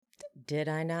Did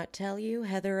I not tell you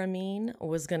Heather Amin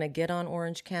was going to get on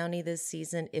Orange County this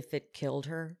season if it killed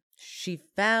her? She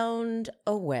found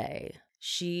a way.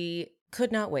 She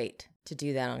could not wait to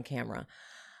do that on camera.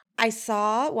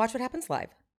 Watch What Happens Live.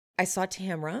 I saw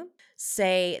Tamra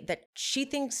say that she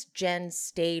thinks Jen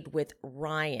stayed with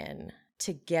Ryan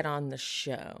to get on the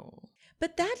show.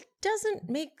 But that doesn't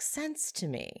make sense to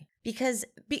me because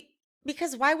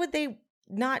why would they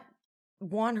not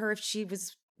want her if she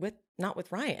was not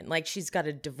with Ryan? Like, she's got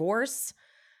a divorce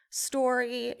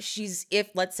story. If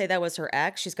let's say that was her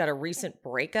ex, she's got a recent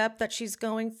breakup that she's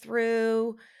going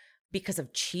through because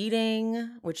of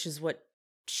cheating, which is what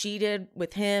she did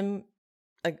with him,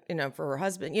 for her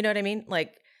husband. You know what I mean?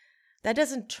 Like, that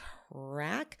doesn't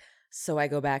track. So I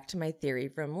go back to my theory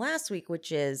from last week,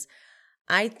 which is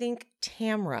I think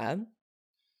Tamra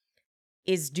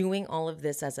is doing all of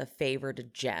this as a favor to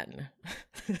Jen.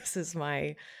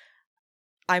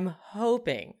 I'm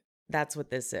hoping that's what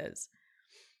this is.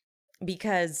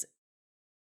 Because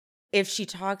if she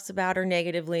talks about her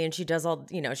negatively and she does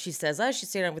she says, she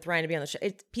stayed on with Ryan to be on the show,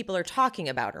 people are talking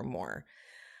about her more.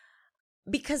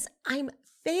 Because I'm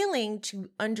failing to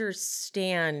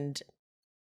understand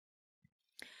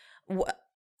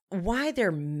why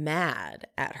they're mad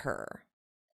at her.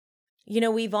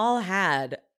 We've all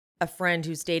had a friend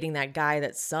who's dating that guy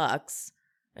that sucks,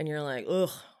 and you're like,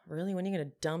 ugh, really? When are you going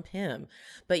to dump him?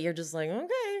 But you're just like,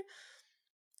 okay.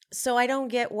 So I don't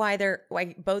get why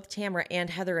both Tamra and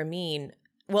Heather Amin.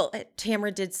 Well,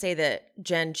 Tamra did say that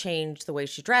Jen changed the way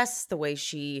she dressed, the way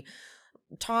she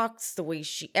talks, the way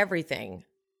everything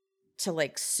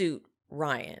to suit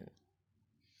Ryan.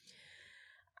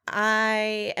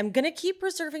 I am going to keep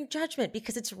reserving judgment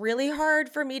because it's really hard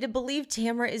for me to believe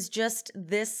Tamra is just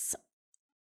this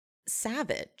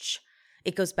savage.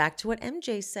 It goes back to what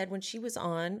MJ said when she was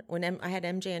on, when I had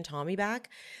MJ and Tommy back.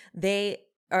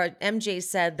 MJ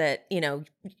said that,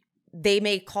 they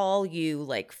may call you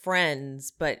like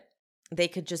friends, but they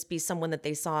could just be someone that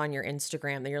they saw on your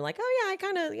Instagram that you're like,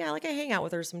 oh yeah, I hang out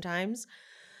with her sometimes.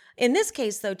 In this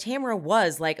case, though, Tamra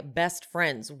was like best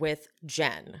friends with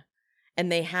Jen,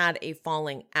 and they had a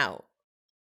falling out.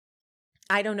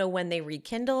 I don't know when they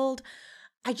rekindled.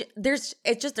 There's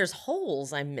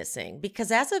holes I'm missing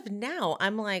because as of now,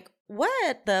 I'm like,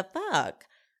 what the fuck,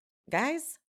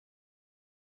 guys?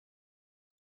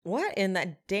 What in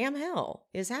the damn hell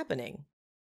is happening?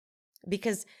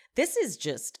 Because this is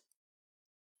just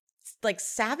like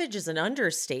savage is an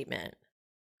understatement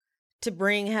to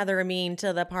bring Heather Amin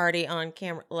to the party on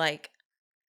camera. Like,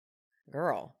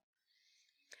 girl.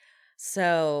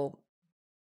 So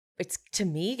to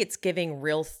me, it's giving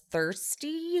real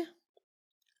thirsty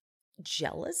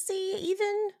jealousy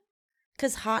even.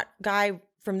 Because hot guy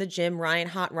from the gym,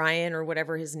 Hot Ryan, or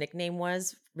whatever his nickname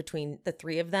was between the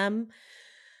three of them,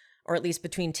 or at least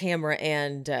between Tamra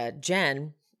and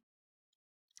Jen,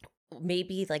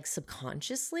 maybe like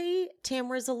subconsciously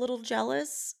Tamra's a little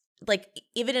jealous, like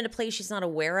even in a place she's not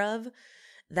aware of,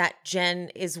 that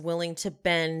Jen is willing to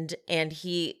bend and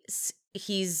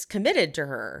he's committed to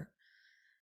her.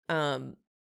 I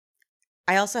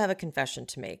also have a confession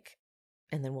to make,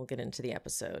 and then we'll get into the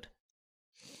episode.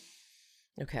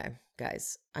 Okay,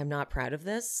 guys, I'm not proud of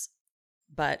this,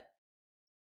 but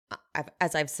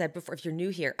as I've said before, if you're new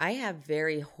here, I have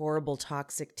very horrible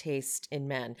toxic taste in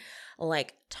men.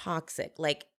 Like toxic.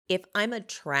 Like if I'm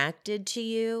attracted to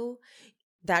you,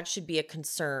 that should be a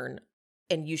concern,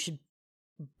 and you should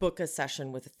book a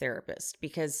session with a therapist,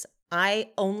 because I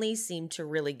only seem to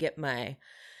really get my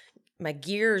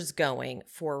gears going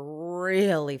for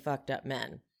really fucked up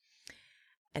men.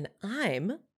 And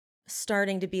I'm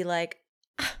starting to be like,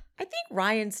 I think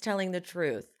Ryan's telling the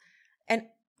truth. And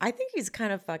I think he's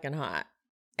kind of fucking hot.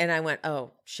 And I went,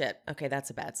 oh, shit. Okay, that's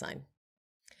a bad sign.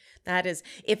 That is,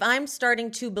 if I'm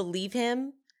starting to believe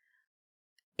him,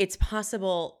 it's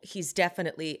possible he's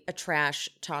definitely a trash,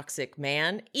 toxic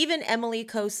man. Even Emily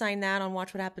co-signed that on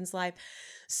Watch What Happens Live.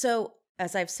 So,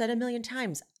 as I've said a million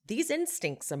times, these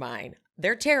instincts of mine,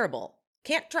 they're terrible.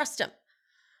 Can't trust them.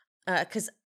 Because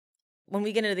when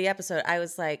we get into the episode, I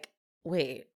was like,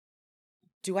 wait,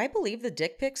 do I believe the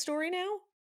dick pic story now?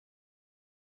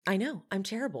 I know, I'm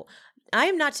terrible. I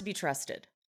am not to be trusted.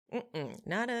 No,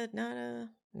 not at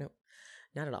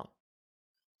all.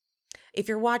 If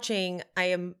you're watching, I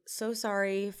am so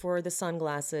sorry for the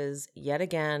sunglasses yet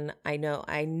again. I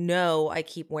know I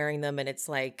keep wearing them and it's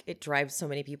like, it drives so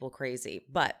many people crazy.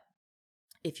 But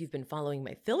if you've been following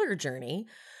my filler journey,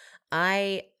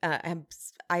 I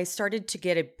started to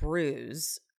get a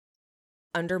bruise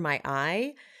under my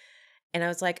eye. And I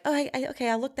was like, oh, okay,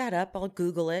 I'll look that up. I'll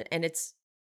Google it. And it's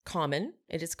common.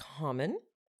 It is common.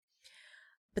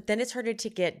 but then it started to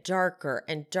get darker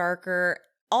and darker,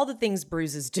 all the things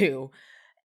bruises do.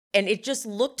 And it just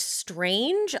looked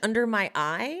strange under my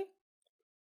eye,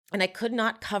 and I could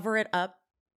not cover it up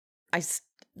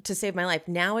to save my life.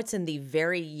 Now it's in the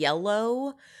very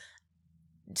yellow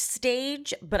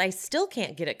stage, but I still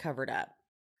can't get it covered up.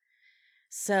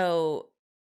 So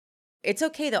it's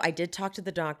okay, though. I did talk to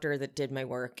the doctor that did my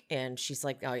work, and she's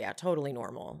like, oh, yeah, totally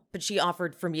normal. But she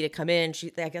offered for me to come in.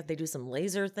 I guess they do some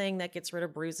laser thing that gets rid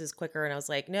of bruises quicker. And I was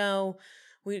like, no,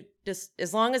 we just,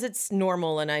 as long as it's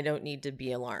normal and I don't need to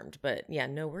be alarmed. But yeah,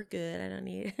 no, we're good. I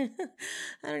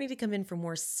don't need to come in for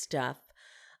more stuff.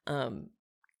 And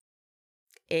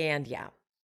yeah,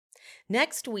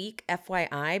 next week,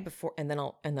 FYI, and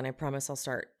then I promise I'll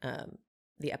start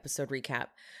the episode recap.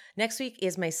 Next week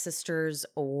is my sister's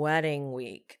wedding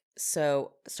week.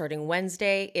 So starting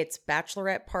Wednesday, it's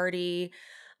bachelorette party.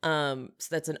 So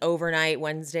that's an overnight,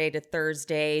 Wednesday to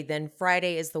Thursday. Then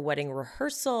Friday is the wedding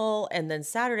rehearsal. And then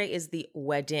Saturday is the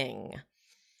wedding.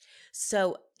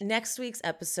 So next week's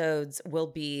episodes will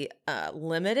be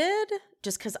limited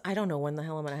just because I don't know when the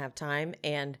hell I'm going to have time.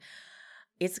 And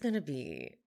it's going to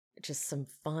be just some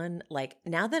fun. Like,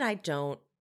 now that I don't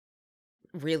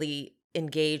really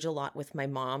engage a lot with my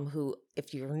mom, who,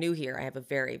 if you're new here, I have a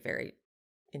very, very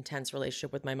intense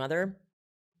relationship with my mother.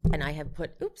 And I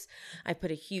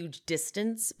put a huge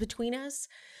distance between us.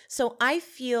 So I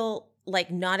feel like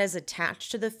not as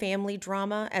attached to the family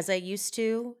drama as I used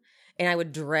to. And I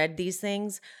would dread these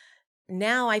things.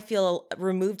 Now I feel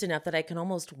removed enough that I can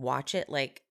almost watch it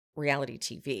like reality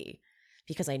TV,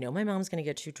 because I know my mom's going to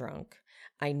get too drunk.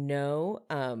 I know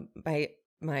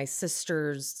my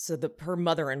sister's, so her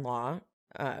mother-in-law,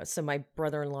 so my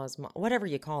brother-in-law's mom, whatever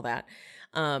you call that,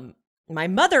 my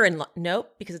mother-in-law,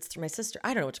 nope, because it's my sister.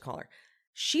 I don't know what to call her.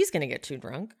 She's going to get too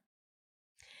drunk.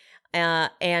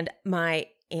 And my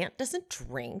aunt doesn't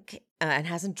drink and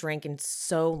hasn't drank in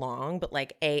so long, but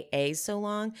like AA so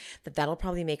long that'll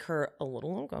probably make her a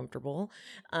little uncomfortable.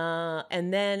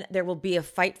 And then there will be a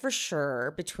fight for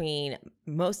sure between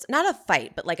not a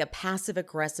fight, but like a passive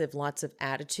aggressive, lots of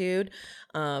attitude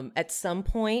at some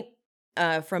point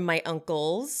from my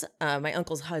uncle's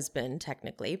husband,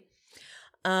 technically.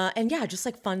 And yeah, just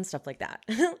like fun stuff like that.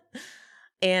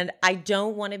 And I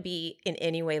don't want to be in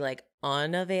any way like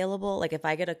unavailable. Like if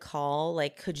I get a call,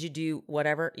 like, could you do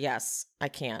whatever? Yes, I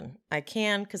can.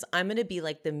 Because I'm going to be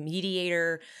like the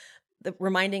mediator,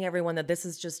 reminding everyone that this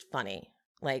is just funny.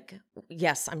 Like,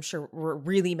 yes, I'm sure we're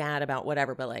really mad about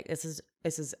whatever, but like, this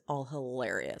is all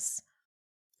hilarious.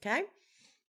 Okay.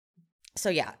 So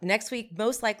yeah, next week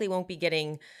most likely won't be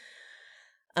getting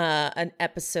an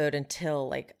episode until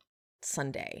like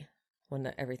Sunday,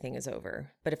 when everything is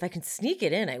over. But if I can sneak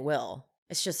it in, I will.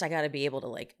 It's just I got to be able to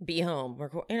like be home.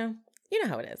 You know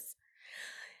how it is.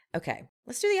 Okay,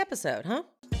 let's do the episode, huh?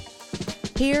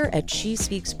 Here at She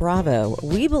Speaks Bravo,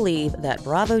 we believe that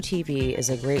Bravo TV is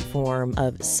a great form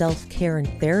of self-care and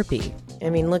therapy. I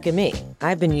mean, look at me.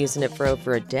 I've been using it for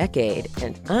over a decade,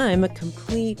 and I'm a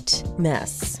complete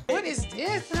mess. What is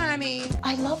this, honey?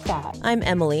 I love that. I'm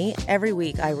Emily. Every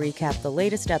week, I recap the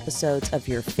latest episodes of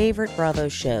your favorite Bravo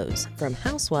shows, from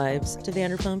Housewives to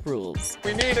Vanderpump Rules.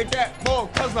 We need to get more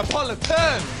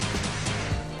cosmopolitan.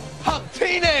 Hot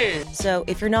teeny! So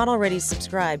if you're not already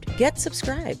subscribed, get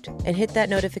subscribed and hit that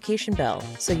notification bell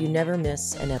so you never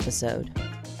miss an episode.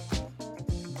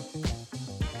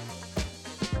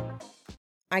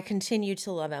 I continue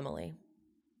to love Emily.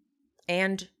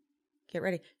 And, get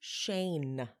ready,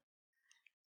 Shane.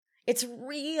 It's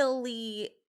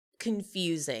really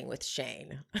confusing with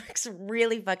Shane. It's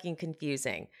really fucking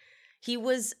confusing. He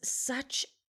was such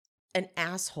an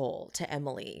asshole to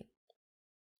Emily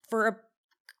for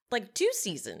like 2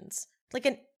 seasons, like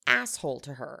an asshole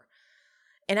to her.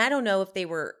 And I don't know if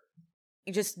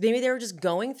maybe they were just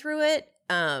going through it.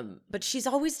 But she's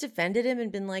always defended him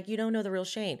and been like, you don't know the real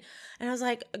Shane. And I was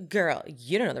like, girl,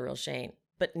 you don't know the real Shane.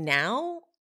 But now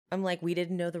I'm like, we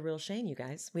didn't know the real Shane, you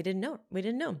guys. We didn't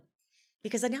know.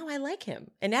 Because now I like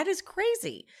him. And that is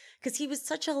crazy. Because he was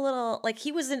such a little, like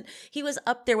he was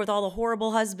up there with all the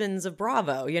horrible husbands of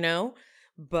Bravo, you know?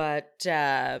 But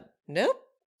nope.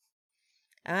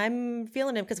 I'm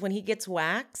feeling him, because when he gets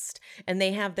waxed and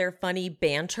they have their funny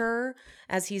banter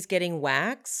as he's getting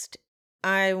waxed,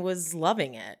 I was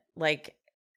loving it. Like,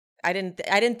 I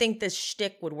didn't think this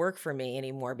shtick would work for me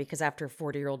anymore, because after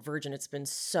 40-Year-Old Virgin, it's been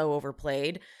so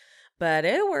overplayed. But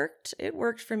it worked. It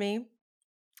worked for me.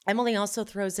 Emily also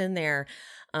throws in there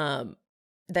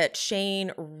that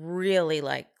Shane really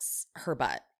likes her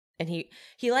butt. And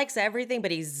he likes everything,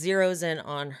 but he zeroes in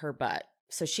on her butt.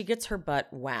 So she gets her butt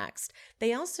waxed.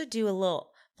 They also do a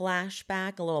little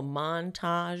flashback, a little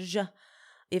montage,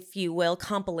 if you will,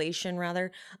 compilation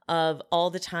rather, of all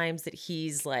the times that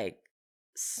he's like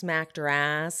smacked her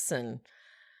ass and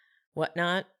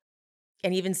whatnot.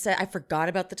 And even said, I forgot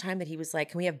about the time that he was like,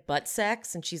 can we have butt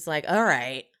sex? And she's like, all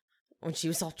right, when she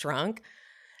was all drunk.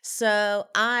 So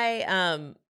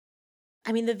I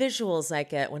mean, the visuals I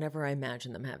get whenever I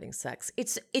imagine them having sex,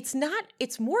 it's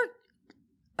more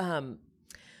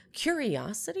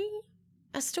curiosity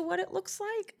as to what it looks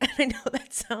like. And I know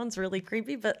that sounds really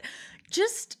creepy, but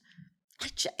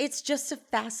it's just a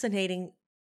fascinating.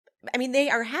 I mean,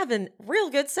 they are having real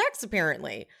good sex,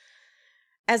 apparently.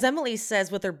 As Emily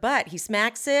says with her butt, he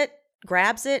smacks it,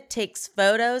 grabs it, takes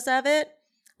photos of it.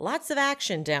 Lots of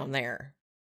action down there.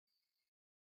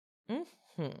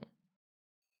 Mm-hmm.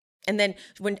 And then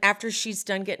after she's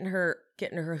done getting her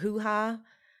hoo-ha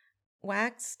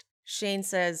waxed, Shane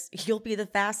says, "You'll be the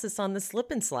fastest on the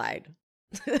slip and slide."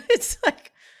 It's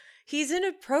like, he's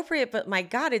inappropriate, but my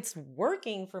God, it's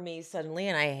working for me suddenly,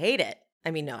 and I hate it.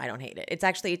 I mean, no, I don't hate it.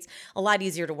 It's a lot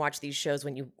easier to watch these shows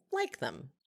when you like them.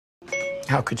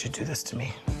 How could you do this to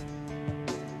me?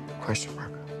 Question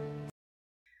mark.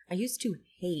 I used to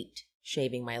hate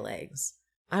shaving my legs.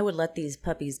 I would let these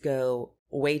puppies go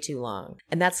way too long.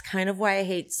 And that's kind of why I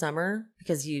hate summer,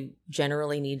 because you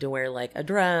generally need to wear like a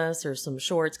dress or some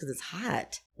shorts because it's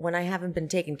hot. When I haven't been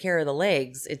taking care of the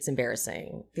legs, it's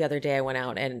embarrassing. The other day I went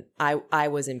out and I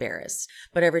was embarrassed.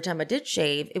 But every time I did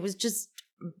shave, it was just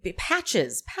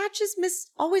patches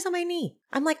missed always on my knee.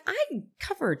 I'm like, I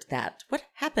covered that. What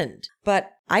happened?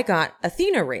 But I got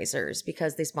Athena razors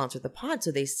because they sponsored the pod.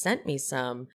 So they sent me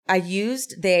some.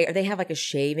 They have like a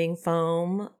shaving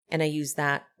foam, and I used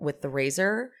that with the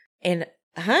razor. And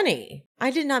honey, I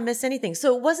did not miss anything.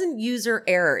 So it wasn't user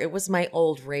error. It was my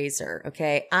old razor.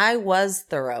 Okay. I was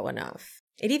thorough enough.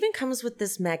 It even comes with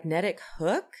this magnetic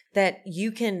hook that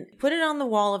you can put it on the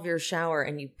wall of your shower,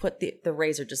 and you put the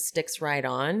razor just sticks right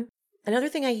on. Another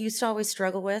thing I used to always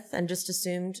struggle with and just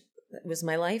assumed it was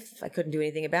my life, I couldn't do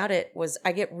anything about it, was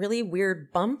I get really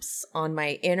weird bumps on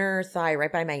my inner thigh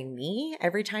right by my knee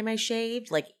every time I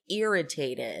shaved, like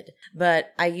irritated.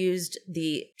 But I used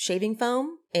the shaving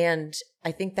foam, and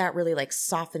I think that really like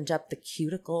softened up the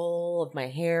cuticle of my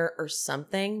hair or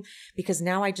something, because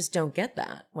now I just don't get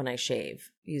that when I shave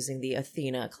using the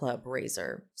Athena Club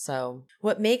razor. So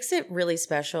what makes it really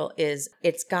special is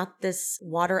it's got this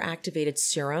water activated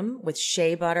serum with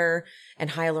shea butter and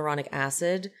hyaluronic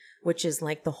acid, which is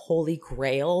like the holy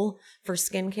grail for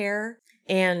skincare.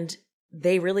 And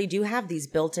they really do have these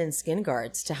built-in skin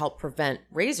guards to help prevent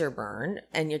razor burn,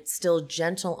 and it's still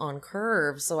gentle on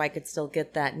curves, so I could still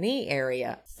get that knee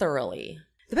area thoroughly.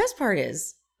 The best part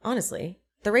is, honestly,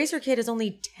 the razor kit is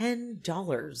only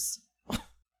 $10.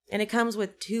 And it comes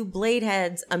with 2 blade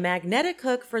heads, a magnetic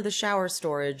hook for the shower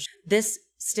storage. This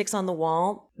sticks on the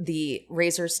wall, the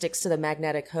razor sticks to the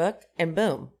magnetic hook, and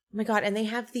boom. Oh my God, and they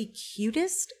have the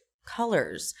cutest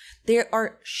colors. They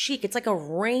are chic. It's like a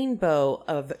rainbow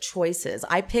of choices.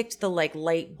 I picked the like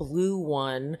light blue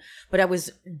one, but I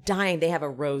was dying. They have a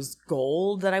rose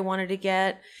gold that I wanted to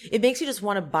get. It makes you just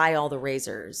want to buy all the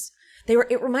razors.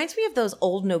 It reminds me of those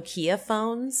old Nokia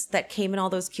phones that came in all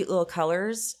those cute little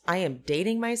colors. I am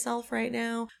dating myself right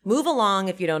now. Move along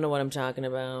if you don't know what I'm talking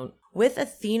about. With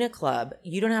Athena Club,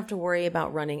 you don't have to worry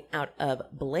about running out of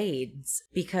blades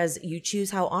because you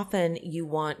choose how often you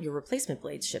want your replacement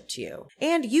blades shipped to you.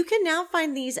 And you can now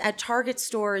find these at Target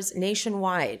stores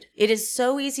nationwide. It is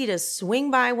so easy to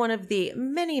swing by one of the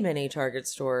many, many Target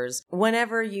stores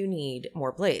whenever you need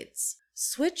more blades.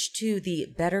 Switch to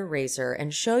the better razor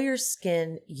and show your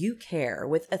skin you care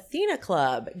with Athena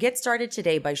Club. Get started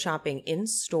today by shopping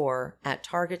in-store at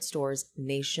Target stores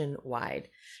nationwide.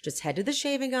 Just head to the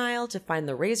shaving aisle to find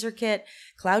the razor kit,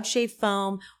 cloud shave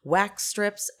foam, wax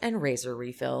strips, and razor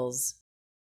refills.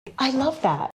 I love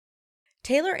that.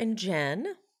 Taylor and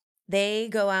Jen, they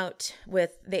go out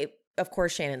of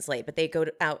course, Shannon's late, but they go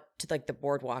out to like the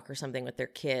boardwalk or something with their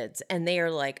kids, and they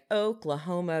are like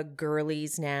Oklahoma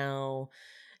girlies now.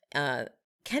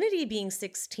 Kennedy being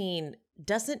 16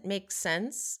 doesn't make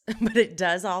sense, but it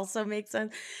does also make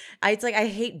sense. It's like, I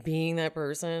hate being that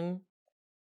person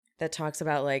that talks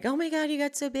about like, oh my God, you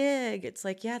got so big. It's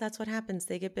like, yeah, that's what happens.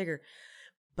 They get bigger.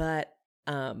 But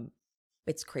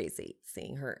it's crazy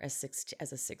seeing her as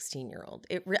a 16-year-old.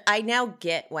 I now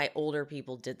get why older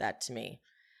people did that to me.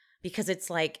 Because it's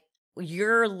like,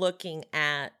 you're looking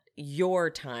at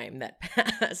your time that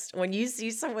passed. When you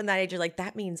see someone that age, you're like,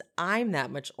 that means I'm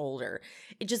that much older.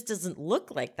 It just doesn't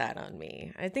look like that on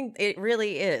me. I think it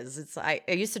really is.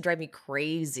 It used to drive me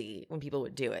crazy when people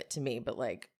would do it to me, but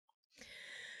like,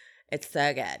 it's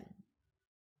so good.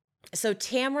 So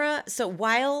Tamra, so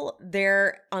while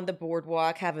they're on the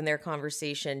boardwalk having their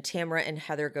conversation, Tamra and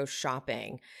Heather go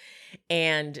shopping.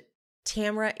 And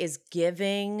Tamra is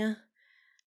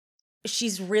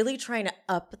she's really trying to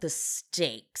up the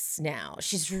stakes now.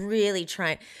 She's really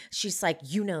trying. She's like,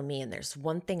 you know me, and there's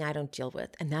one thing I don't deal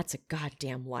with, and that's a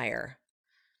goddamn liar.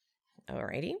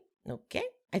 Alrighty. Okay.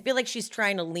 I feel like she's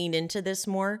trying to lean into this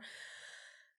more.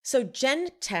 So Jen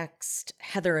texts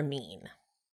Heather Amin.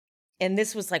 And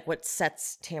this was like what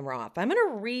sets Tamra off. I'm going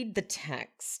to read the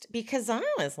text because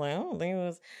honestly, I don't think it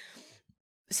was.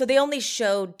 So they only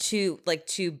showed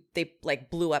they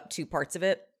blew up 2 parts of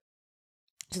it.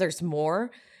 So there's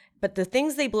more. But the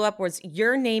things they blew up was,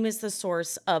 your name is the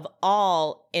source of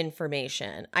all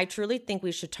information. I truly think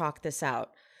we should talk this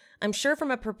out. I'm sure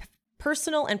from a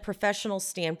personal and professional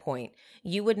standpoint,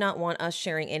 you would not want us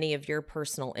sharing any of your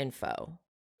personal info.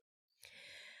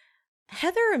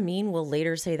 Heather Amin will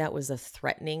later say that was a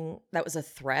threat.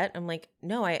 I'm like,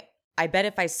 no, I bet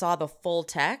if I saw the full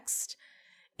text,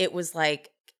 it was like,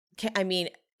 I mean,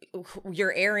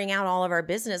 you're airing out all of our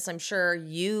business. I'm sure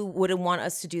you wouldn't want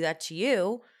us to do that to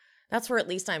you. That's where at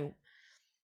least I'm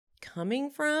coming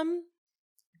from.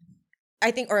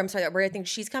 Where I think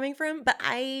she's coming from, but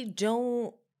I'm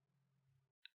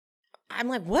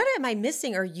like, what am I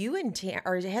missing? Are you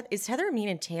is Heather Amin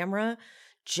and Tamra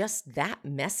just that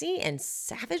messy and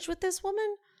savage with this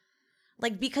woman?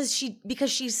 Like, because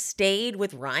she stayed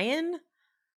with Ryan?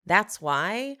 That's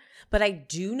why. But I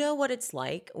do know what it's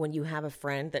like when you have a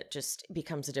friend that just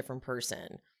becomes a different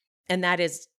person. And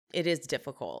it is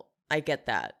difficult. I get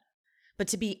that. But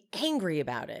to be angry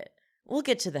about it, we'll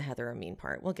get to the Heather Amin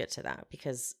part. We'll get to that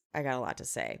because I got a lot to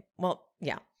say. Well,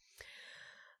 yeah.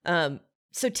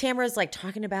 So Tamara's like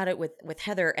talking about it with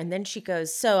Heather, and then she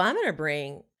goes, so I'm going to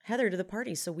bring Heather to the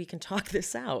party so we can talk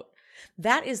this out.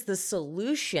 That is the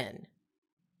solution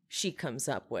she comes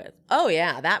up with. Oh,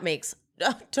 yeah,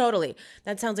 totally.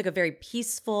 That sounds like a very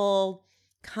peaceful,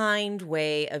 kind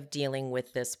way of dealing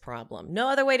with this problem. No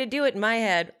other way to do it in my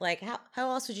head. Like, how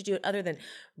else would you do it other than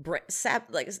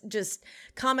just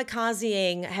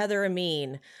kamikazeing Heather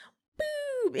Amin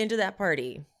into that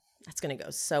party? That's going to go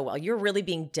so well. You're really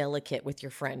being delicate with your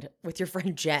friend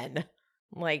Jen.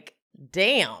 Like,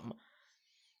 damn.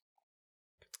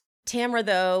 Tamra,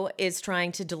 though, is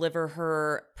trying to deliver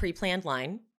her pre-planned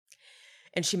line,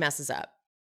 and she messes up.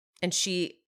 And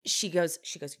she goes,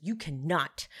 you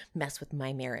cannot mess with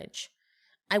my marriage.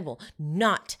 I will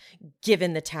not give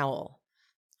in the towel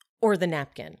or the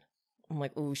napkin. I'm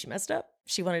like, ooh, she messed up.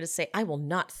 She wanted to say, I will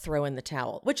not throw in the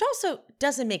towel, which also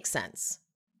doesn't make sense.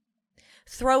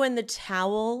 Throw in the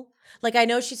towel. Like, I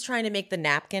know she's trying to make the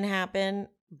napkin happen,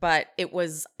 but it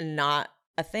was not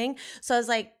a thing. So I was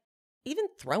like, even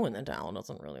throwing the towel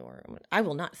doesn't really work. I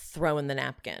will not throw in the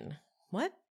napkin.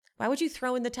 What? Why would you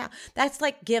throw in the towel? That's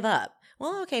like give up.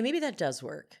 Well, okay, maybe that does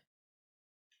work.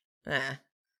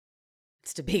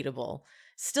 It's debatable.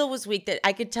 Still was weak that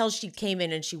I could tell she came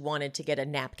in and she wanted to get a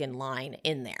napkin line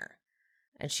in there.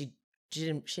 And she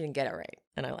didn't get it right.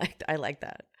 And I like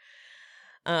that.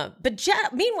 But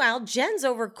meanwhile, Jen's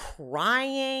over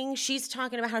crying. She's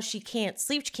talking about how she can't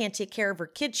sleep. She can't take care of her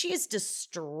kids. She is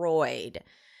destroyed.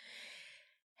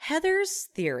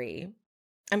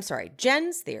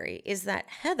 Jen's theory is that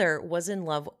Heather was in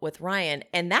love with Ryan.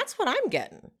 And that's what I'm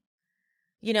getting.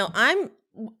 You know, I'm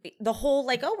the whole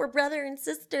like, oh, we're brother and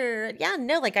sister. Yeah,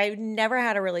 no, like I've never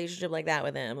had a relationship like that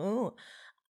with him. Ooh.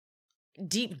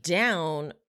 Deep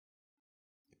down,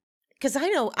 because I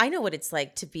know what it's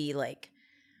like to be like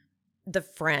the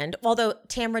friend. Although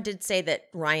Tamra did say that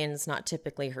Ryan's not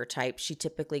typically her type. She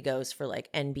typically goes for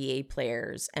like NBA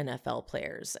players, NFL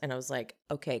players. And I was like,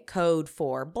 okay, code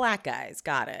for black guys.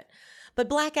 Got it. But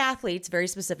black athletes, very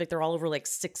specific. They're all over like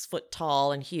 6 foot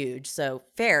tall and huge. So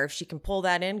fair. If she can pull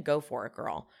that in, go for it,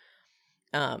 girl.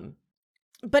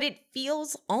 But it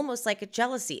feels almost like a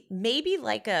jealousy. Maybe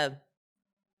like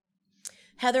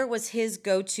Heather was his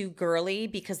go-to girly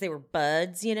because they were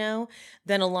buds, you know?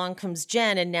 Then along comes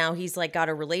Jen, and now he's like got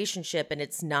a relationship, and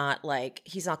it's not like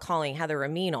he's not calling Heather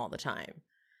Amin all the time.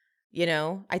 You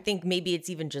know? I think maybe it's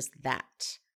even just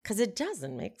that. Because it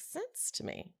doesn't make sense to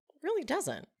me. It really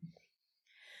doesn't.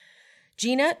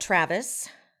 Gina, Travis,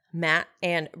 Matt,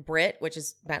 and Britt, which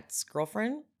is Matt's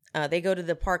girlfriend, they go to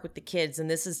the park with the kids, and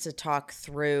this is to talk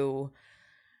through.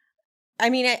 I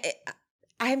mean,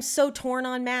 I'm so torn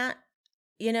on Matt.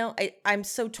 You know, I'm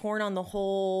so torn on the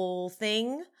whole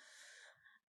thing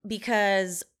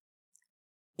because,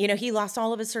 you know, he lost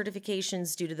all of his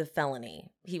certifications due to the felony.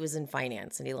 He was in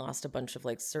finance and he lost a bunch of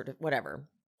like whatever.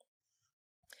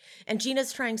 And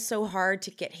Gina's trying so hard to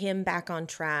get him back on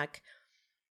track.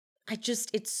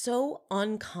 it's so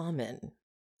uncommon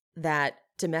that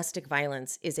domestic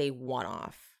violence is a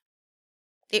one-off.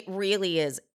 It really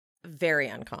is very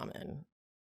uncommon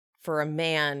for a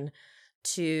man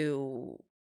to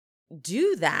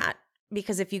do that,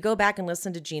 because if you go back and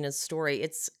listen to Gina's story,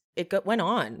 went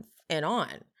on and on.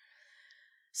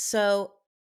 So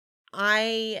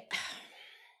I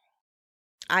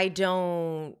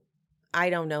don't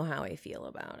know how I feel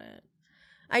about it.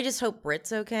 I just hope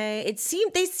Britt's okay.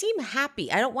 They seem happy.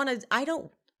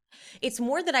 It's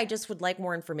more that I just would like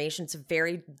more information. It's a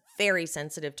very, very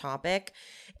sensitive topic.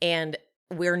 And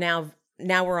we're now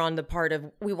we're on the part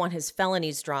of, we want his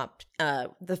felonies dropped.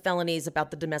 The felonies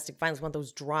about the domestic violence, we want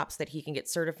those drops that he can get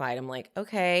certified. I'm like,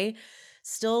 okay,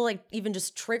 still like even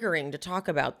just triggering to talk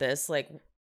about this. Like,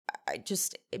 I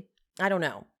don't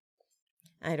know.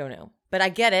 But I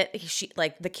get it.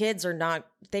 The kids are not,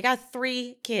 they got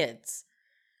 3 kids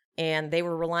and they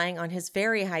were relying on his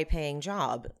very high paying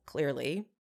job, clearly.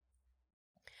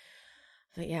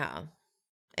 But yeah.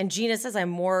 And Gina says, I'm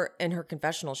more, in her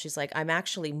confessional, she's like, I'm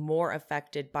actually more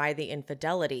affected by the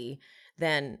infidelity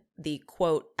than the,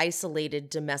 quote, isolated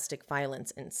domestic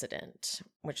violence incident,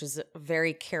 which is a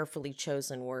very carefully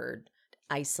chosen word,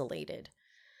 isolated.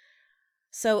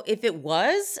 So if it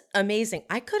was amazing,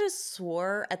 I could have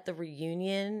swore at the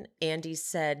reunion, Andy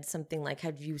said something like,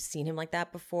 have you seen him like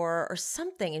that before or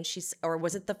something? And or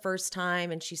was it the first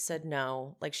time? And she said,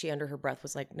 no, like she under her breath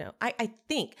was like, no. I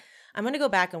think I'm going to go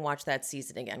back and watch that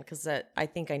season again because I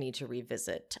think I need to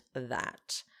revisit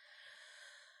that.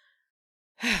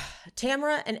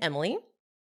 Tamara and Emily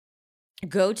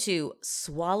go to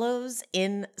Swallows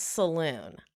Inn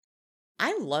Saloon.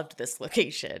 I loved this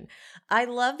location. I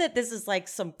love that this is like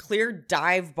some clear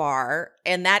dive bar,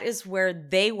 and that is where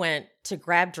they went to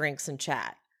grab drinks and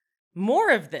chat.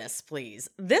 More of this, please.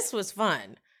 This was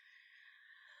fun.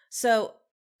 So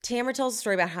Tamara tells a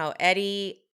story about how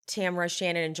Eddie, Tamara,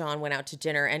 Shannon, and John went out to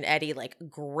dinner, and Eddie like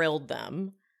grilled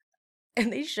them.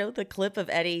 And they showed the clip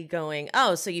of Eddie going,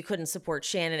 oh, so you couldn't support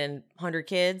Shannon and 100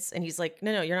 kids? And he's like,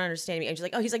 no, you're not understanding me. And she's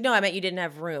like, oh, he's like, no, I meant you didn't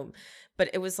have room. But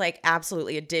it was like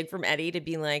absolutely a dig from Eddie to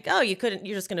be like, oh, you couldn't,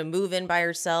 you're just going to move in by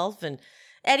yourself. And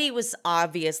Eddie was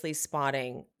obviously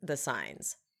spotting the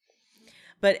signs.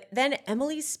 But then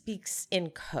Emily speaks in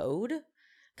code,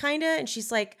 kind of. And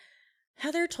she's like,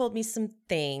 Heather told me some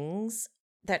things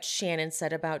that Shannon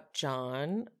said about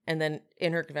John. And then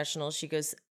in her confessional, she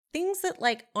goes, things that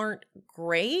like aren't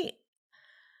great.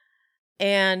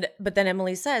 But then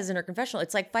Emily says in her confessional,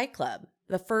 it's like Fight Club.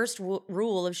 The first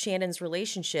rule of Shannon's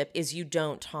relationship is you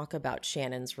don't talk about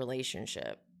Shannon's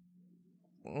relationship.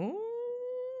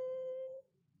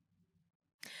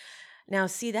 Now,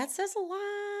 see, that says a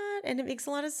lot and it makes a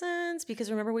lot of sense because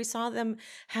remember we saw them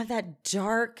have that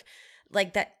dark,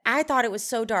 like that. I thought it was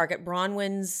so dark at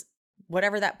Bronwyn's,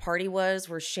 whatever that party was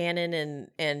where Shannon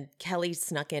and Kelly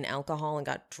snuck in alcohol and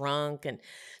got drunk, and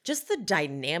just the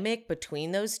dynamic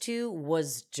between those two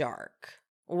was dark.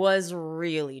 Was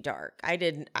really dark.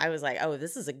 I was like, oh,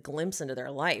 this is a glimpse into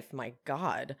their life. My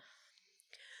God.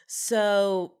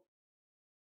 So,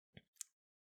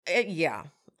 yeah,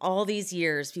 all these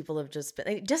years, people have just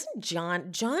been,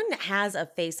 John has a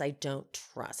face I don't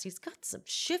trust. He's got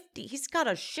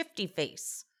a shifty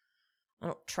face. I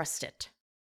don't trust it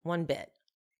one bit.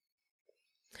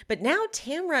 But now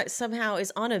Tamara somehow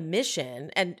is on a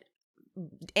mission, and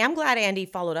I'm glad Andy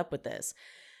followed up with this.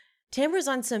 Tamara's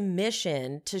on some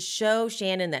mission to show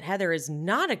Shannon that Heather is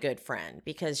not a good friend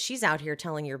because she's out here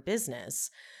telling your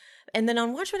business. And then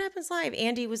on Watch What Happens Live,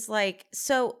 Andy was like,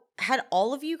 so had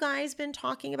all of you guys been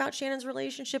talking about Shannon's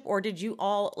relationship, or did you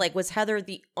all, like, was Heather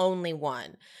the only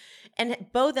one? And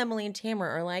both Emily and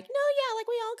Tamara are like, no, yeah, like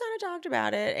we all kind of talked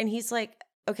about it. And he's like,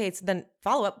 okay, so then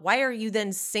follow up. Why are you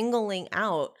then singling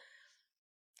out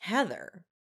Heather?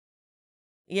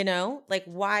 You know, like,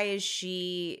 why is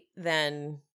she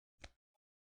then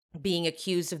being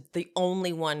accused of the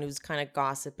only one who's kind of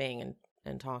gossiping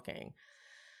and talking?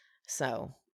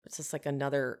 So it's just like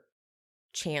another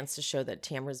chance to show that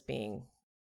Tamara's being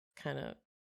kind of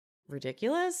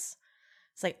ridiculous.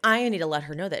 It's like, I need to let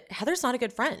her know that Heather's not a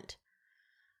good friend.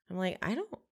 I'm like, I don't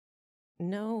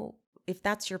know if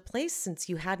that's your place, since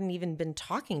you hadn't even been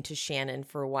talking to Shannon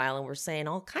for a while and we're saying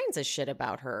all kinds of shit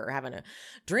about her, having a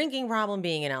drinking problem,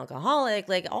 being an alcoholic,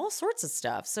 like all sorts of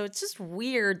stuff. So it's just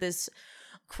weird, this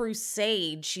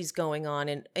crusade she's going on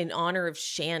in honor of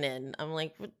Shannon. I'm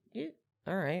like,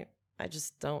 all right. I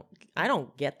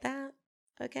don't get that.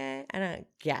 Okay. I don't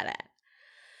get it.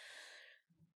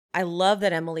 I love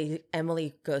that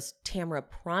Emily goes, Tamara,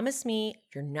 promise me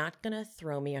you're not going to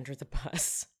throw me under the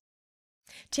bus.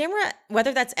 Tamara,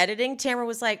 whether that's editing, Tamara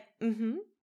was like,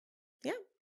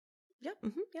 Yep.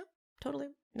 Yep. Totally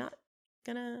not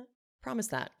gonna promise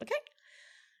that. Okay.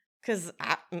 Because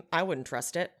I wouldn't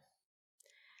trust it.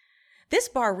 This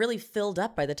bar really filled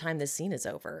up by the time this scene is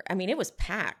over. I mean, it was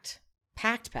packed.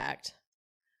 Packed.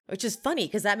 Which is funny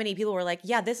because that many people were like,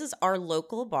 yeah, this is our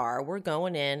local bar. We're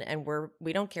going in and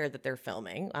we don't care that they're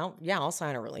filming. I'll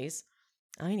sign a release.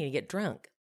 I need to get drunk.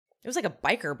 It was like a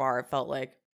biker bar, it felt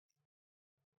like.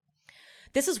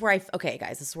 This is where okay,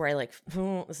 guys, this is where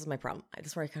this is my problem. This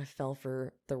is where I kind of fell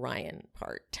for the Ryan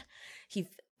part.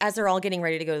 As they're all getting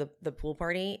ready to go to the pool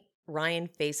party, Ryan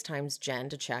FaceTimes Jen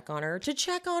to check on her.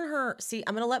 See,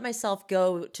 I'm going to let myself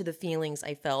go to the feelings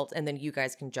I felt, and then you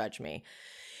guys can judge me.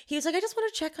 He was like, I just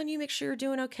want to check on you, make sure you're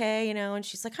doing okay, and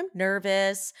she's like, I'm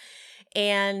nervous.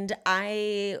 And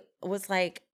I was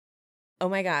like, oh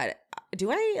my God,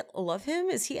 do I love him?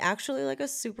 Is he actually like a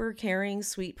super caring,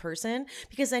 sweet person?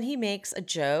 Because then he makes a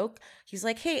joke. He's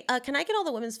like, hey, can I get all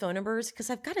the women's phone numbers? Because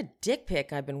I've got a dick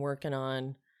pic I've been working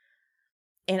on.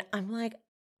 And I'm like,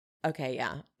 okay,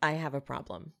 yeah, I have a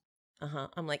problem.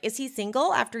 I'm like, is he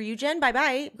single after you, Jen?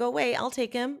 Bye-bye. Go away. I'll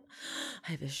take him.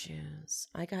 I have issues.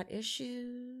 I got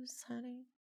issues, honey.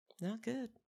 Not good.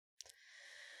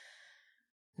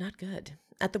 Not good.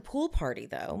 At the pool party,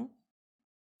 though,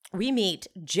 we meet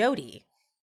Jody.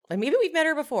 Like maybe we've met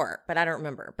her before, but I don't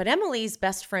remember. But Emily's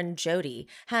best friend, Jody,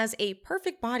 has a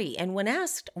perfect body. And when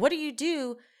asked, what do you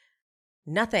do?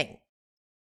 Nothing.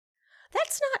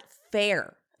 That's not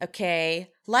fair, okay?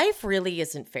 Life really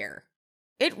isn't fair.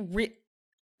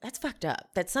 That's fucked up.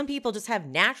 That some people just have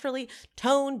naturally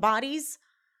toned bodies.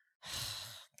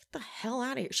 Get the hell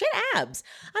out of here. She had abs.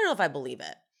 I don't know if I believe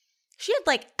it. She had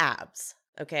like abs,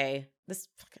 okay? This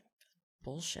fucking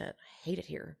bullshit. I hate it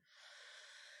here.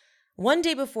 One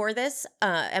day before this,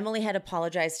 Emily had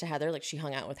apologized to Heather, like she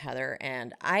hung out with Heather,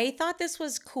 and I thought this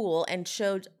was cool and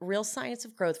showed real signs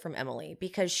of growth from Emily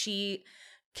because she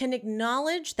can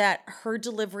acknowledge that her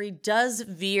delivery does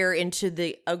veer into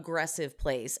the aggressive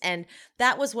place. And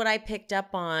that was what I picked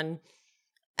up on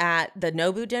at the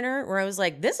Nobu dinner, where I was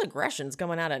like, this aggression's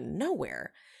coming out of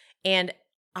nowhere. And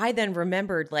I then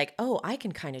remembered like, oh, I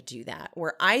can kind of do that,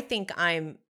 where I think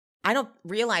I don't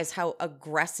realize how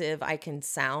aggressive I can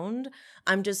sound.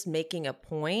 I'm just making a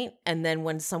point. And then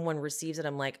when someone receives it,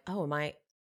 I'm like, oh,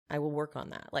 I will work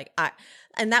on that.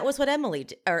 And that was what Emily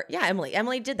did.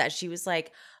 Emily did that. She was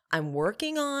like, I'm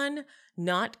working on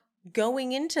not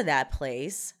going into that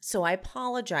place. So I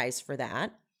apologize for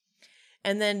that.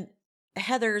 And then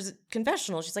Heather's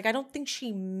confessional, she's like, I don't think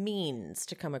she means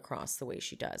to come across the way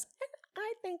she does. And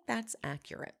I think that's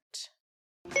accurate.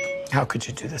 How could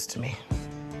you do this to me?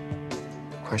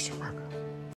 Question mark.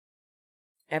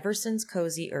 Ever since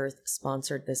Cozy Earth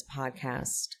sponsored this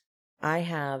podcast, I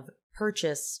have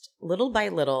purchased little by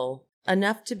little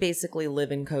enough to basically live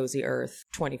in Cozy Earth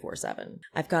 24/7.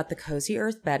 I've got the Cozy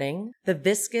Earth bedding, the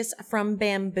viscous from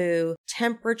bamboo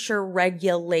temperature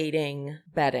regulating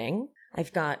bedding.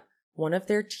 I've got one of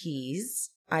their teas.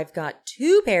 I've got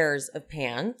 2 pairs of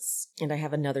pants, and I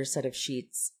have another set of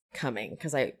sheets coming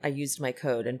because I used my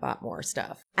code and bought more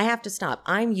stuff. I have to stop.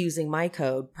 I'm using my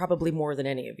code probably more than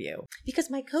any of you because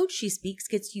my code She Speaks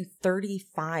gets you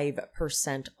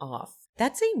 35% off.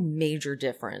 That's a major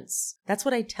difference. That's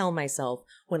what I tell myself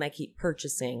when I keep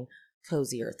purchasing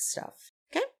Cozy Earth stuff.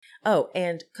 Okay? Oh,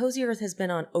 and Cozy Earth has been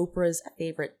on Oprah's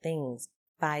Favorite Things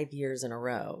 5 years in a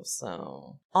row.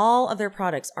 So all of their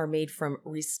products are made from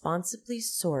responsibly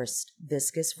sourced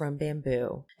viscous from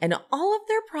bamboo. And all of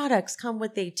their products come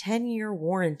with a 10-year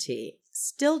warranty.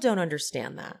 Still don't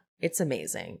understand that. It's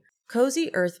amazing. Cozy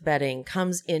Earth bedding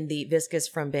comes in the viscous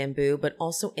from bamboo, but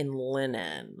also in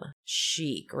linen.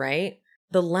 Chic, right?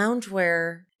 The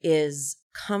loungewear is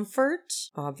comfort,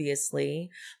 obviously,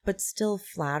 but still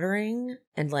flattering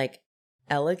and like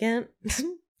elegant.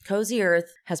 Cozy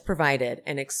Earth has provided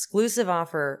an exclusive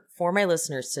offer for my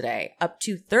listeners today, up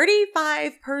to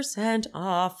 35%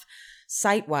 off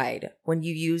site-wide when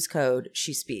you use code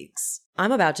She Speaks.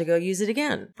 I'm about to go use it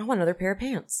again. I want another pair of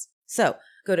pants. So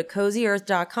go to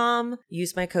CozyEarth.com,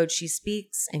 use my code She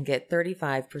Speaks, and get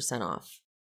 35% off.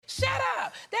 Shut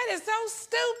up! That is so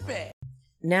stupid!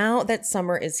 Now that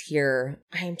summer is here,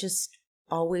 I'm just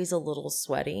always a little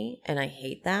sweaty, and I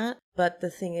hate that. But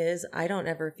the thing is, I don't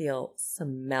ever feel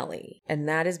smelly. And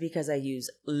that is because I use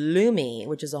Lumi,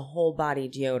 which is a whole body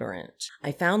deodorant.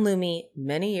 I found Lumi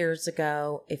many years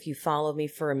ago. If you follow me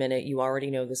for a minute, you already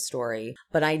know the story.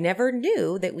 But I never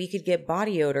knew that we could get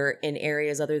body odor in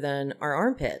areas other than our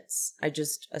armpits. I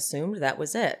just assumed that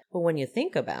was it. But when you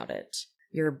think about it,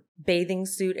 your bathing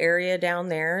suit area down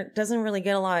there doesn't really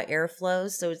get a lot of airflow,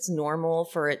 so it's normal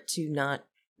for it to not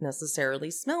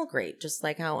necessarily smell great, just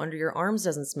like how under your arms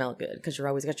doesn't smell good because you're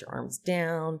always got your arms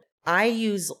down. I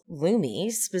use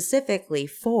Lumi specifically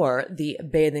for the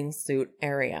bathing suit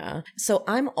area. So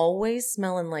I'm always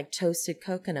smelling like toasted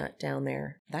coconut down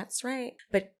there. That's right.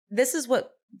 But this is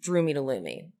what drew me to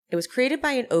Lumi. It was created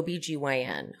by an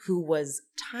OBGYN who was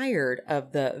tired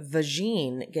of the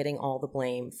vagine getting all the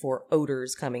blame for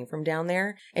odors coming from down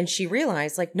there. And she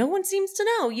realized, like, no one seems to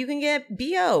know you can get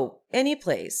BO any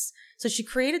place. So she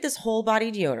created this whole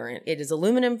body deodorant. It is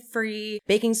aluminum free,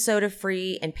 baking soda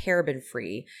free, and paraben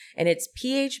free. And it's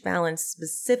pH balanced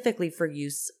specifically for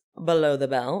use below the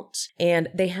belt. And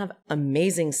they have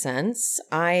amazing scents.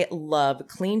 I love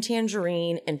clean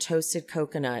tangerine and toasted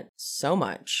coconut so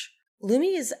much.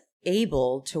 Lumi is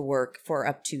able to work for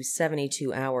up to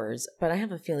 72 hours, but I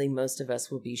have a feeling most of us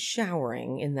will be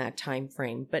showering in that time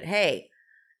frame. But hey,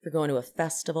 if you're going to a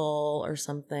festival or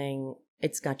something,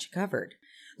 it's got you covered.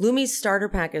 Lumi's starter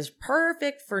pack is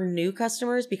perfect for new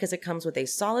customers because it comes with a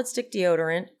solid stick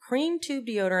deodorant, cream tube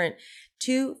deodorant,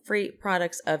 2 free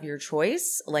products of your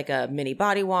choice, like a mini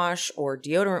body wash or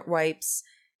deodorant wipes,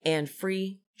 and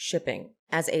free shipping.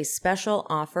 As a special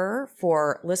offer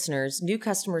for listeners, new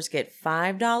customers get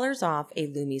 $5 off a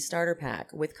Lumi starter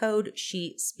pack with code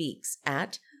SHESPEAKS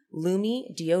at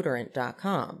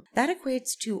LumiDeodorant.com. That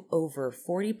equates to over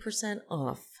 40%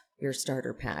 off your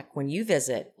starter pack when you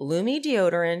visit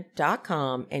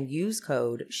LumiDeodorant.com and use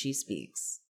code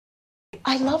SHESPEAKS.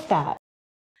 I love that.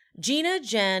 Gina,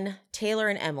 Jen, Taylor,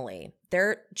 and Emily,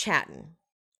 they're chatting.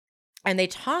 And they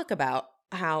talk about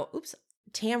how,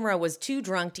 Tamra was too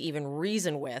drunk to even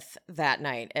reason with that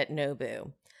night at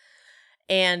Nobu.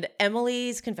 And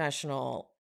Emily's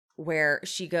confessional where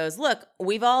she goes, look,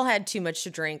 we've all had too much to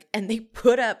drink. And they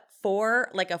put up a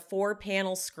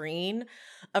 4-panel screen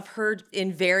of her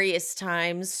in various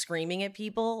times screaming at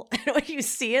people. And when you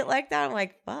see it like that, I'm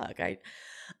like, fuck, I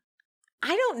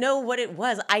don't know what it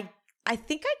was. I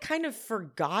think I kind of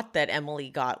forgot that Emily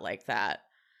got like that.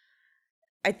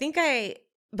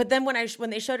 But then when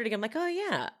they showed it again, I'm like, oh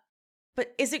yeah.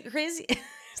 But is it crazy?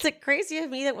 Is it crazy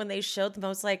of me that when they showed them, I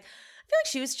was like, I feel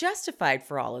like she was justified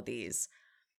for all of these.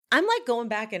 I'm like going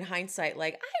back in hindsight,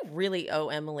 like I really owe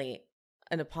Emily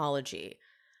an apology.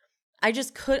 I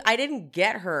didn't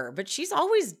get her, but she's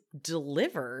always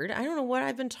delivered. I don't know what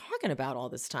I've been talking about all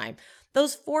this time.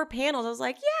 Those 4 panels, I was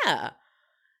like, yeah,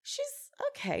 she's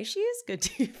okay. She is good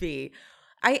TV.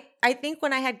 I think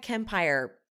when I had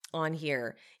Kempire on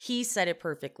here, he said it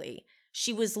perfectly.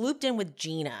 She was looped in with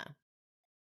Gina.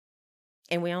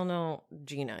 And we all know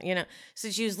Gina, So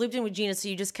she was looped in with Gina, so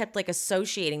you just kept like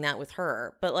associating that with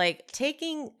her. But like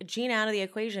taking Gina out of the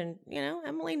equation,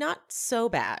 Emily, not so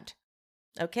bad.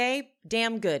 Okay?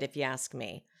 Damn good if you ask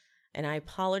me. And I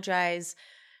apologize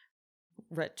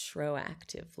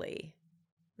retroactively.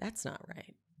 That's not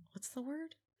right. What's the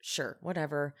word? Sure,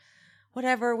 whatever.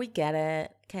 Whatever, we get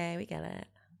it. Okay, we get it.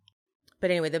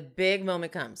 But anyway, the big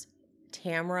moment comes.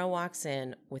 Tamra walks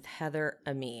in with Heather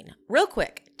Amin. Real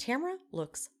quick, Tamra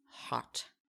looks hot.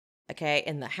 Okay,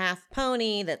 in the half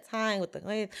pony that's high with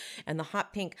the and the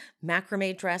hot pink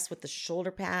macrame dress with the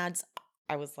shoulder pads.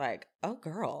 I was like, oh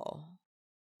girl,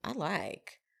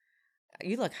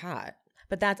 you look hot.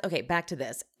 But that's okay, back to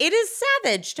this. It is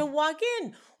savage to walk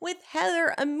in with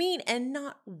Heather Amin and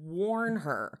not warn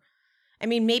her. I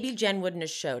mean, maybe Jen wouldn't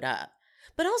have showed up.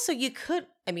 But also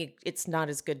it's not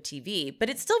as good TV, but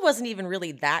it still wasn't even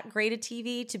really that great a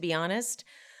TV, to be honest.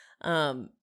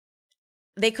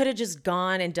 They could have just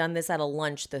gone and done this at a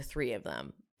lunch, the 3 of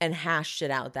them, and hashed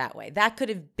it out that way. That could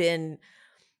have been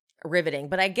riveting.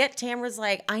 But I get Tamra's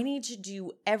like, I need to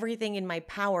do everything in my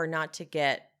power not to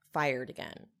get fired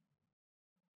again.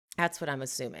 That's what I'm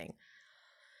assuming.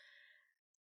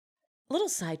 Little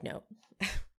side note.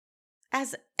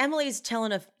 As Emily's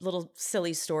telling a little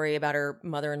silly story about her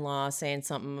mother-in-law saying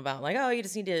something about like, oh, you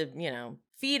just need to,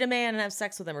 feed a man and have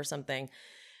sex with him or something.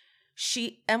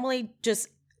 Emily just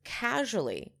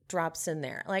casually drops in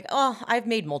there like, oh, I've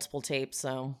made multiple tapes,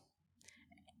 so.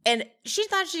 And she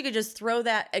thought she could just throw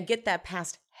that and get that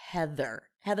past Heather.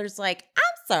 Heather's like,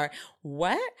 I'm sorry,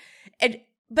 what?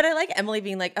 But I like Emily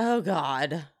being like, oh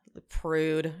God,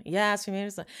 prude. Yes, we made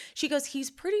it. She goes,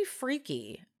 he's pretty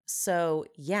freaky. So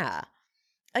yeah.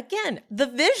 Again, the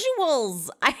visuals.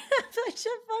 I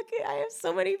have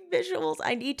so many visuals.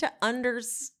 I need to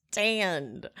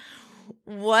understand.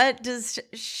 What does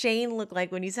Shane look like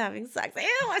when he's having sex?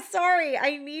 Ew, I'm sorry.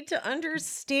 I need to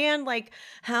understand like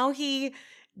how he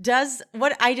does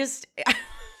what I'm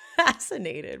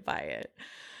fascinated by it.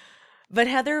 But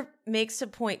Heather makes a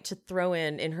point to throw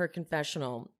in her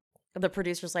confessional the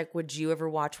producer's like, would you ever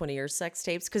watch one of your sex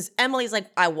tapes? Because Emily's like,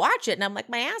 I watch it. And I'm like,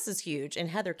 my ass is huge. And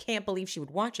Heather can't believe she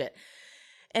would watch it.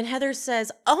 And Heather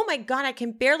says, oh my God, I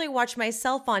can barely watch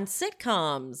myself on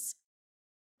sitcoms.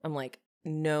 I'm like,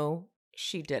 no,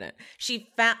 she didn't.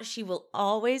 She will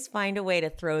always find a way to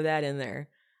throw that in there.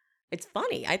 It's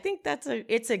funny. I think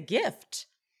it's a gift.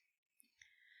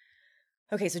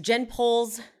 Okay, so Jen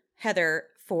pulls Heather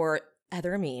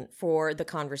Amin for the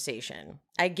conversation.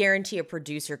 I guarantee a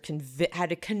producer had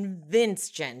to convince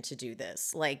Jen to do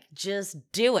this. Like,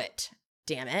 just do it.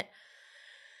 Damn it.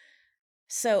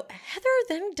 So Heather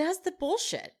then does the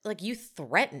bullshit. Like, you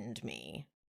threatened me.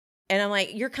 And I'm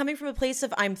like, you're coming from a place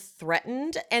of I'm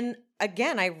threatened. And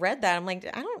again, I read that. I'm like,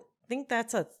 I don't think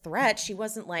that's a threat. She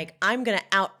wasn't like, I'm going to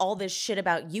out all this shit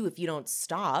about you if you don't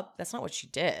stop. That's not what she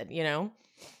did, you know?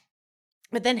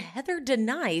 But then Heather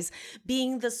denies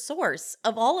being the source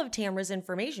of all of Tamra's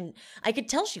information. I could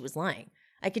tell she was lying.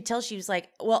 I could tell she was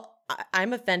like, well,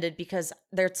 I'm offended because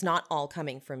it's not all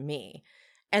coming from me.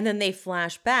 And then they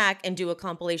flash back and do a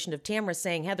compilation of Tamra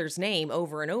saying Heather's name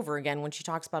over and over again when she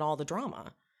talks about all the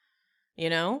drama, you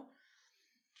know?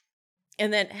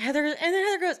 And then Heather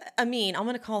goes, Amin, I'm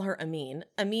going to call her Amin.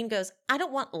 Amin goes, I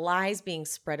don't want lies being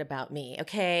spread about me,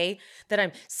 okay? That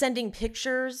I'm sending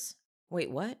pictures. Wait,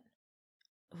 what?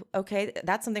 Okay,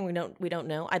 that's something we don't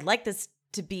know. I'd like this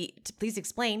to please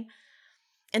explain.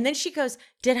 And then she goes,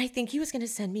 did I think he was going to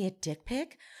send me a dick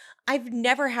pic? I've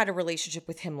never had a relationship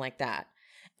with him like that.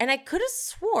 And I could have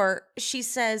swore she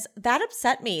says, that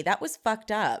upset me. That was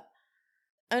fucked up.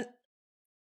 And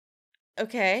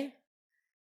okay.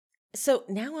 So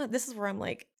now this is where I'm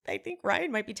like, I think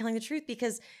Ryan might be telling the truth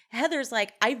because Heather's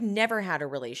like, I've never had a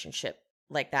relationship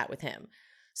like that with him.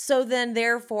 So then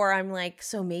therefore I'm like,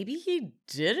 so maybe he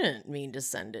didn't mean to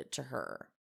send it to her.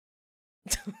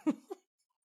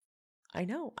 I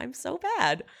know, I'm so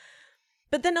bad.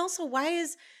 But then also, why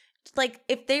is, like,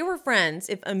 if they were friends,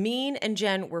 if Amin and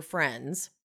Jen were friends,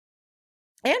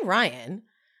 and Ryan,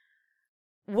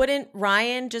 wouldn't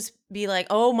Ryan just be like,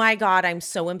 oh my God, I'm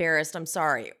so embarrassed, I'm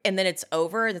sorry. And then it's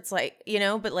over. It's like, you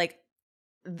know, but like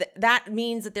that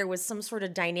means that there was some sort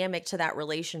of dynamic to that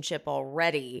relationship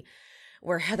already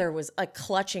where Heather was like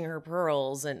clutching her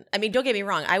pearls. And I mean, don't get me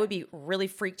wrong. I would be really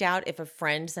freaked out if a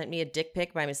friend sent me a dick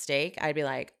pic by mistake. I'd be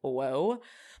like, whoa.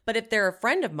 But if they're a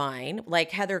friend of mine,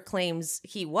 like Heather claims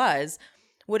he was,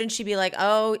 wouldn't she be like,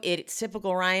 oh, it's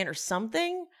typical Ryan or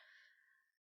something?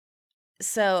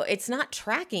 So it's not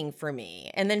tracking for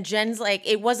me. And then Jen's like,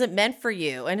 it wasn't meant for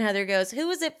you. And Heather goes, who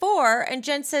is it for? And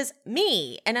Jen says,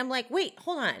 me. And I'm like, wait,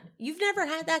 hold on. You've never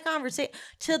had that conversation.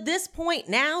 To this point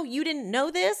now, you didn't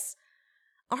know this?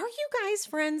 Are you guys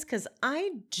friends? Because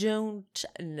I don't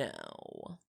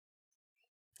know.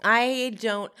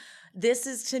 This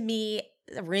is to me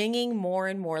ringing more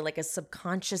and more like a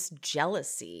subconscious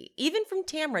jealousy, even from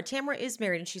Tamra. Tamra is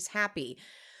married and she's happy.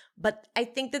 But I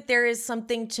think that there is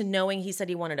something to knowing he said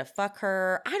he wanted to fuck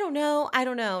her. I don't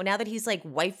know. Now that he's like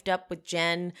wifed up with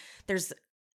Jen, there's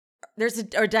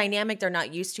a dynamic they're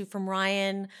not used to from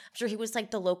Ryan. I'm sure he was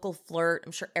like the local flirt.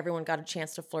 I'm sure everyone got a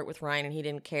chance to flirt with Ryan and he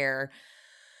didn't care.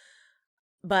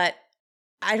 But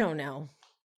I don't know.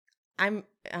 I don't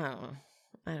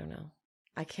know.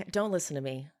 I can't. Don't listen to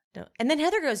me. Don't. And then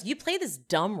Heather goes, you play this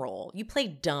dumb role. You play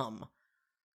dumb.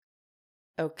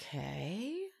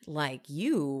 Okay. Like,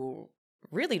 you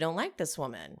really don't like this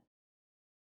woman.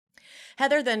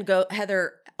 Heather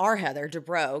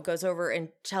Dubrow goes over and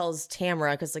tells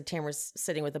Tamra, because like Tamra's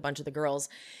sitting with a bunch of the girls,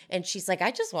 and she's like,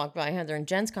 I just walked by Heather and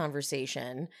Jen's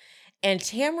conversation, and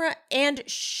Tamra and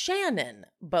Shannon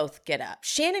both get up.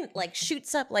 Shannon like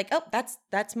shoots up like, oh,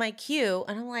 that's my cue.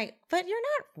 And I'm like, but you're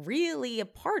not really a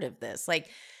part of this. Like,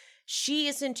 she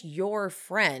isn't your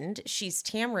friend. She's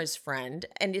Tamra's friend.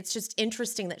 And it's just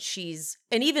interesting that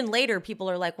and even later people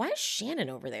are like, why is Shannon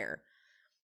over there?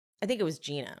 I think it was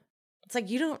Gina. It's like,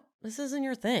 this isn't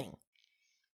your thing.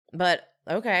 But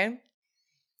okay.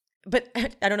 But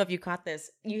I don't know if you caught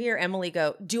this. You hear Emily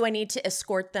go, do I need to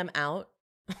escort them out?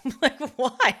 Like,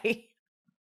 why?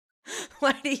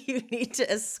 Why do you need to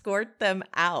escort them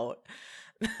out?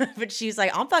 But she's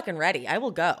like, I'm fucking ready. I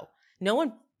will go. No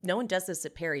one does this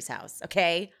at Perry's house,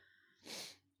 okay?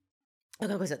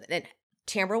 Okay, so then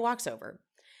Tamra walks over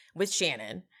with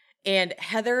Shannon, and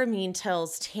Heather Amin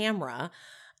tells Tamra,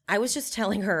 I was just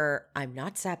telling her I'm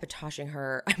not sabotaging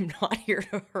her. I'm not here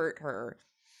to hurt her.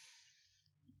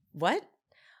 What?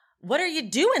 What are you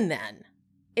doing then?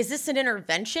 Is this an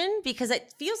intervention? Because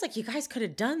it feels like you guys could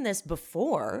have done this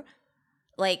before.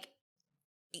 Like,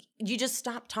 you just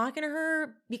stopped talking to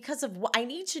her because of what? I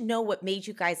need to know what made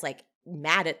you guys like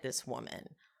mad at this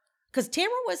woman. Because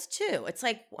Tamara was too. It's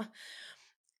like,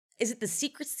 is it the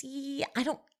secrecy? I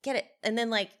don't get it. And then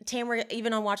like Tamara,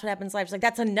 even on Watch What Happens Live, she's like,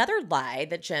 that's another lie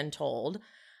that Jen told.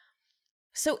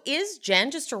 So is Jen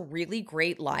just a really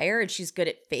great liar and she's good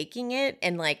at faking it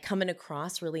and like coming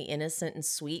across really innocent and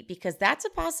sweet? Because that's a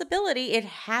possibility. It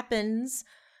happens.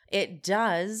 It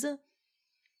does.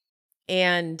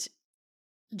 And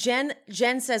Jen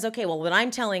says, okay, well, what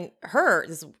I'm telling her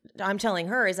is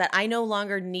that I no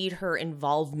longer need her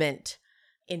involvement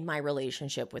in my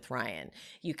relationship with Ryan.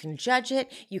 You can judge it,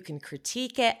 you can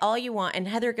critique it, all you want. And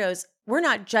Heather goes, we're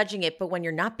not judging it, but when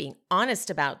you're not being honest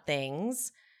about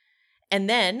things. And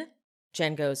then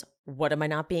Jen goes, what am I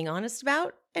not being honest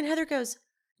about? And Heather goes,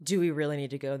 do we really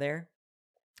need to go there?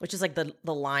 Which is like the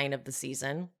line of the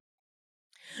season.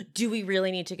 Do we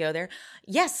really need to go there?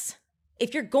 Yes.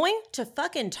 If you're going to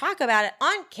fucking talk about it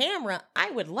on camera,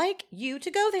 I would like you to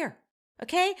go there.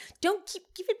 Okay? Don't keep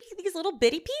giving me these little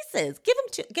bitty pieces.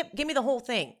 Give me the whole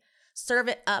thing. Serve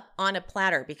it up on a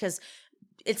platter because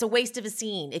it's a waste of a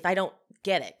scene if I don't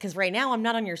get it. Because right now I'm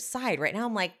not on your side. Right now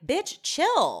I'm like, bitch,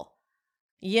 chill.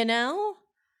 You know?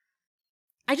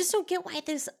 I just don't get why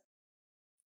this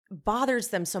bothers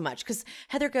them so much. Because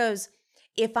Heather goes,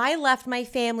 if I left my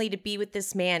family to be with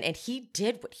this man and he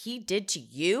did what he did to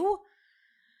you,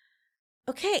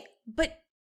 okay, but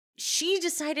she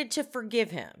decided to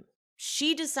forgive him.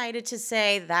 She decided to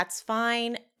say, that's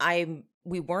fine.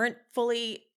 We weren't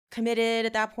fully committed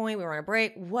at that point. We were on a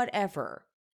break, whatever.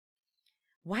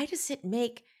 Why does it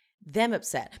make them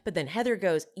upset? But then Heather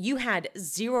goes, you had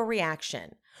zero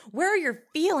reaction. Where are your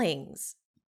feelings?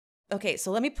 Okay,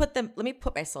 so let me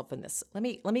put myself in this. Let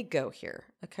me go here.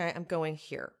 Okay, I'm going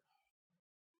here.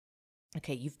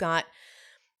 Okay, you've got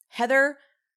Heather,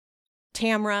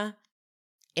 Tamara,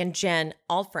 and Jen,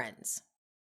 all friends.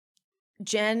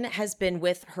 Jen has been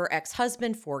with her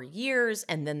ex-husband for years,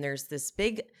 and then there's this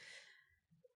big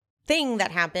thing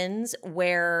that happens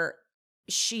where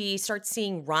she starts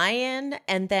seeing Ryan,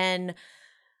 and then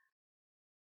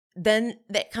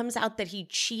that comes out that he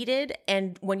cheated,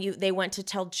 and when they went to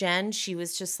tell Jen, she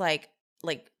was just like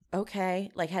okay,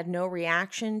 like had no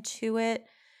reaction to it.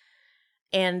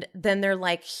 And then they're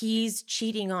like, he's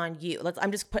cheating on you.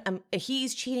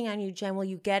 He's cheating on you, Jen. Will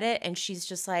you get it? And she's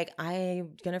just like,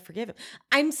 I'm going to forgive him.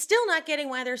 I'm still not getting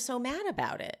why they're so mad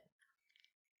about it.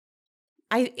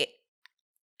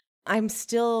 I'm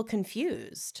still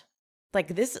confused.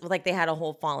 Like this, like they had a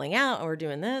whole falling out and we're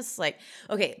doing this. Like,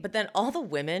 okay. But then all the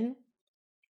women,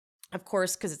 of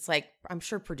course, because it's like, I'm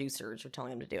sure producers are telling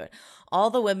them to do it. All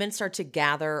the women start to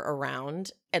gather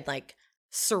around and like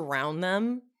surround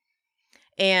them.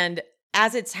 And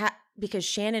as it's because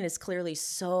Shannon is clearly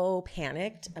so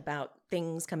panicked about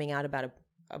things coming out about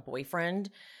a boyfriend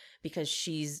because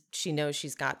she knows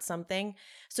she's got something.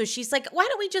 So she's like, why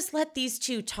don't we just let these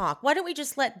two talk? Why don't we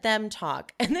just let them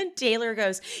talk? And then Taylor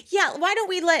goes, yeah, why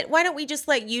don't we just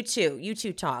let you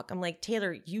two talk? I'm like,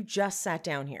 Taylor, you just sat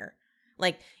down here.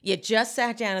 Like you just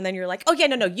sat down and then you're like, oh yeah,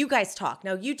 no, you guys talk.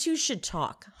 No, you two should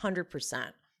talk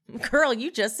 100%. Girl, you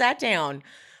just sat down.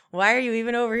 Why are you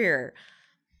even over here?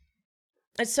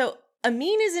 And so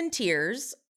Amin is in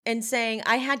tears and saying,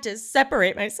 I had to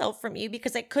separate myself from you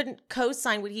because I couldn't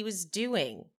co-sign what he was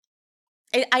doing.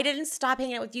 I didn't stop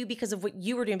hanging out with you because of what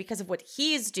you were doing, because of what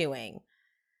he's doing.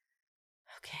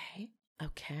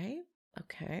 Okay.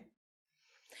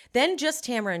 Then just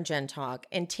Tamara and Jen talk,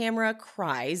 and Tamara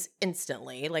cries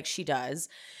instantly, like she does.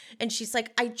 And she's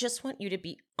like, I just want you to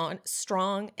be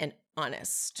strong and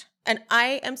honest. And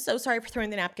I am so sorry for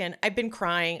throwing the napkin. I've been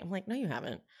crying. I'm like, no, you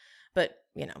haven't. But,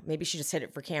 maybe she just hid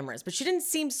it for cameras. But she didn't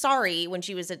seem sorry when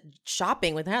she was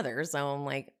shopping with Heather. So I'm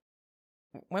like,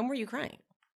 when were you crying?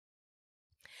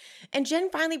 And Jen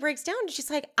finally breaks down. And she's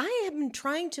like, I have been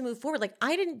trying to move forward. Like,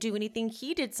 I didn't do anything.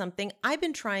 He did something. I've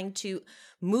been trying to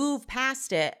move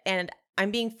past it. And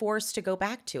I'm being forced to go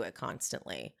back to it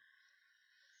constantly.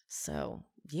 So,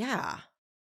 yeah.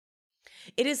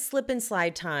 It is slip and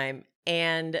slide time.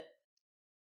 And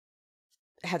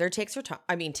Tamara takes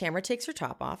her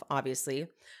top off, obviously,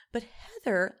 but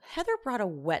Heather brought a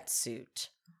wetsuit.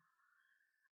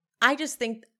 I just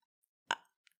think,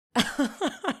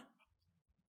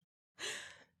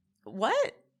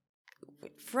 what?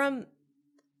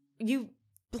 You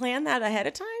planned that ahead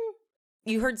of time?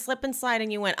 You heard slip and slide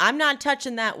and you went, I'm not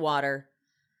touching that water.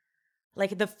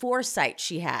 Like the foresight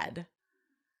she had.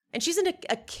 And she's in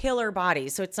a killer body,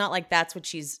 so it's not like that's what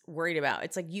she's worried about.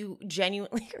 It's like you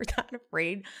genuinely are not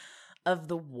afraid of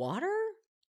the water?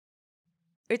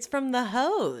 It's from the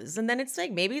hose. And then it's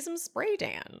like maybe some spray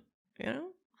tan,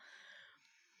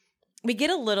 We get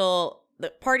a little the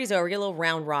party's over, we get a little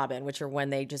round robin, which are when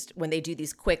they do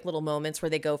these quick little moments where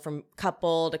they go from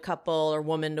couple to couple or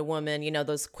woman to woman,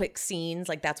 those quick scenes,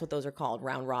 like that's what those are called,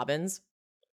 round robins.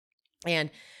 And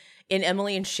in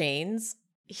Emily and Shane's,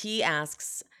 he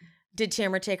asks, did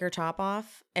Tamara take her top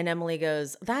off? And Emily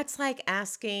goes, that's like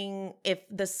asking if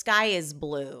the sky is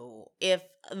blue, if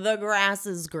the grass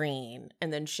is green.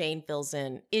 And then Shane fills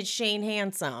in, is Shane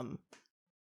handsome?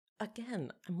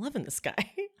 Again, I'm loving this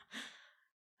guy.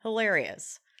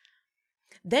 Hilarious.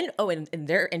 Then,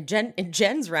 in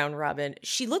Jen's round robin,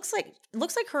 she looks like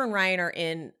her and Ryan are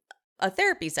in a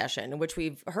therapy session, in which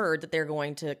we've heard that they're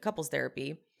going to couples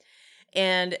therapy.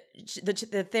 And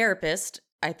the therapist,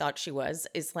 I thought she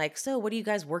is like, so what are you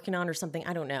guys working on or something?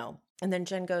 I don't know. And then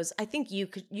Jen goes, I think you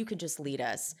could just lead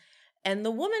us. And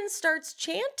the woman starts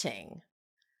chanting.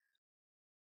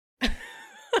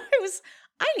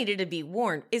 I needed to be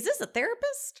warned. Is this a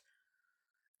therapist?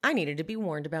 I needed to be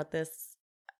warned about this.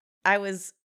 I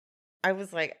was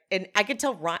like, and I could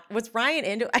tell was Ryan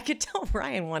into it? I could tell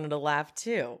Ryan wanted to laugh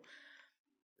too.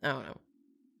 I don't know.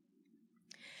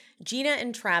 Gina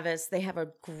and Travis, they have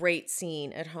a great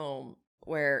scene at home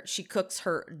where she cooks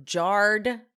her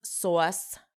jarred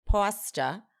sauce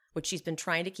pasta, which she's been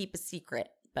trying to keep a secret,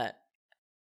 but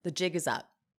the jig is up.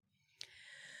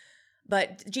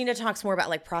 But Gina talks more about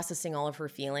like processing all of her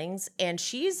feelings, and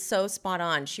she's so spot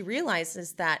on. She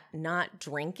realizes that not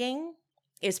drinking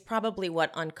is probably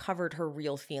what uncovered her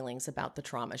real feelings about the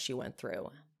trauma she went through.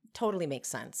 Totally makes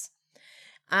sense.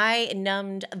 I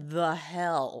numbed the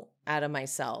hell out of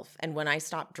myself, and when I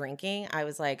stopped drinking, I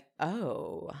was like,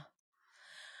 oh,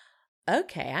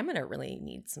 okay, I'm going to really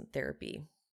need some therapy,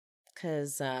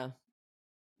 because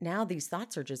now these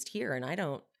thoughts are just here, and I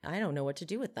don't know what to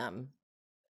do with them.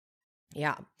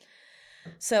 Yeah.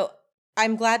 So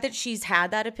I'm glad that she's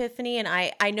had that epiphany. And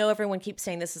I know everyone keeps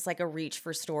saying this is like a reach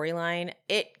for storyline.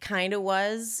 It kind of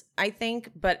was, I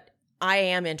think, but I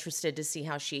am interested to see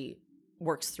how she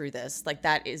works through this. Like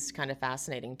that is kind of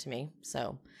fascinating to me.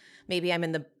 So maybe I'm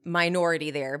in the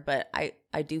minority there, but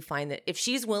I do find that if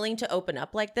she's willing to open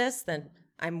up like this, then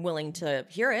I'm willing to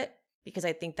hear it because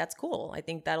I think that's cool. I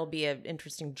think that'll be an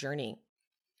interesting journey.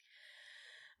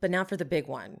 But now for the big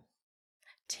one.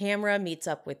 Tamara meets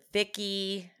up with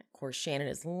Vicky. Of course, Shannon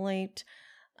is late.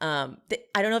 I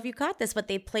don't know if you caught this, but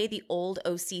they play the old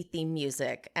OC theme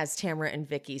music as Tamara and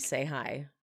Vicky say hi.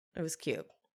 It was cute.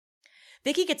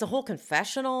 Vicky gets a whole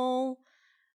confessional.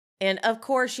 And of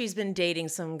course, she's been dating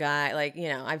some guy. Like,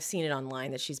 I've seen it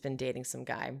online that she's been dating some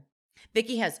guy.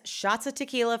 Vicky has shots of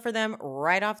tequila for them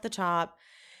right off the top.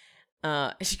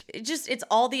 It's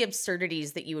all the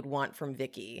absurdities that you would want from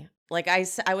Vicky. Like I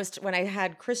was, when I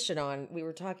had Christian on, we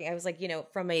were talking, I was like,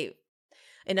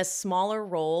 in a smaller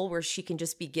role where she can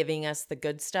just be giving us the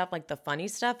good stuff, like the funny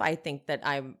stuff, I think that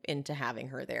I'm into having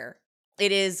her there.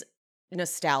 It is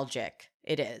nostalgic.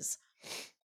 It is.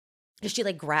 She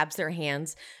like grabs their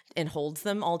hands and holds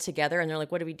them all together. And they're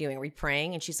like, what are we doing? Are we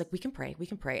praying? And she's like, we can pray.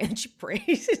 And she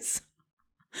prays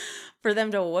for them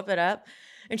to whoop it up.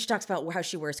 And she talks about how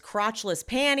she wears crotchless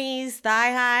panties,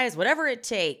 thigh highs, whatever it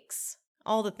takes.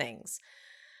 All the things.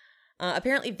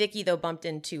 Apparently, Vicky, though, bumped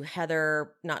into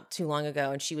Heather not too long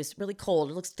ago, and she was really cold.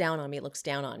 It looks down on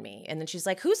me. And then she's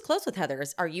like, who's close with Heather?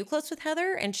 Are you close with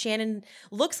Heather? And Shannon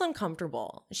looks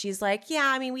uncomfortable. She's like,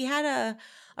 yeah, we had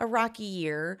a rocky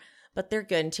year, but they're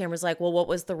good. And Tamara's like, well, what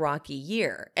was the rocky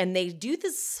year? And they do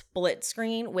this split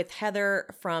screen with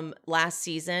Heather from last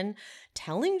season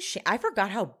telling I forgot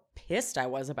how pissed I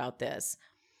was about this.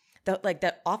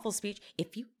 That awful speech.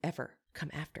 If you ever come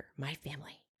after my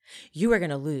family, you are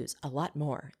going to lose a lot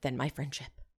more than my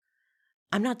friendship.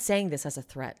 I'm not saying this as a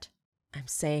threat. I'm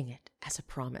saying it as a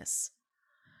promise.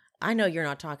 I know you're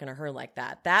not talking to her like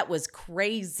that. That was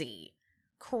crazy.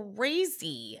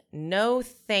 Crazy. No,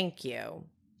 thank you.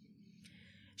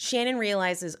 Shannon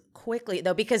realizes quickly,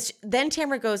 though, because then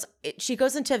Tamara goes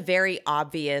into very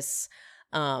obvious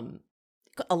line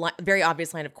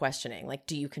of questioning. Like,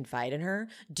 do you confide in her?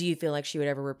 Do you feel like she would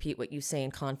ever repeat what you say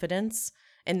in confidence?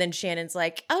 And then Shannon's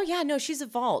like, oh yeah, no, she's a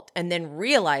vault. And then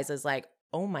realizes like,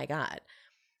 oh my God.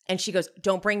 And she goes,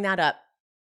 don't bring that up.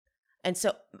 And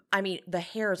so, the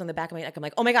hairs on the back of my neck, I'm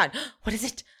like, oh my God, what is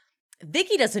it?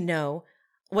 Vicky doesn't know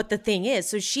what the thing is.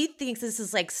 So she thinks this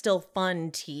is like still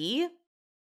fun tea.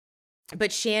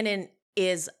 But Shannon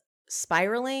is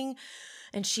spiraling.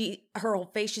 And her whole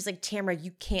face, she's like, Tamara,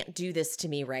 you can't do this to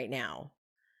me right now.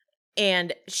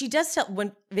 And she does tell,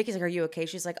 when Vicky's like, are you okay?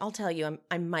 She's like, I'll tell you,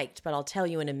 I'm mic'd, but I'll tell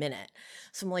you in a minute.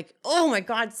 So I'm like, oh my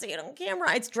God, say it on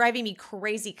camera. It's driving me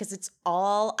crazy because it's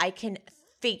all I can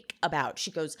fake about.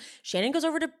 Shannon goes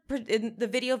over to the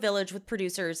Video Village with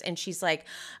producers and she's like,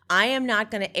 I am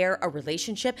not going to air a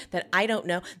relationship that I don't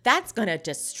know. That's going to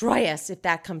destroy us if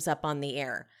that comes up on the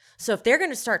air. So if they're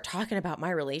going to start talking about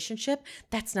my relationship,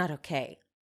 that's not okay.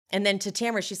 And then to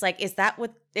Tamara, she's like, is that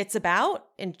what it's about?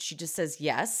 And she just says,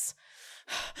 yes.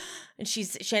 And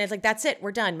Shannon's like, that's it.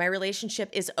 We're done. My relationship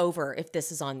is over if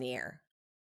this is on the air.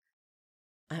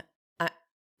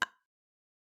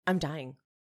 I'm dying.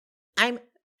 I'm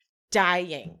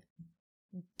dying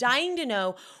to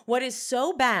know what is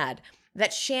so bad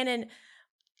that Shannon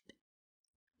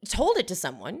told it to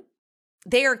someone.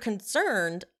 They are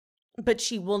concerned, but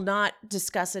she will not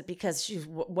discuss it because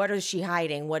what is she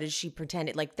hiding? What is she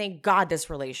pretending? Like, thank God this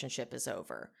relationship is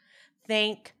over.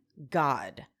 Thank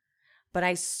God. But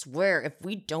I swear, if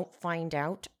we don't find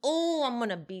out, I'm going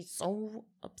to be so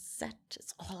upset.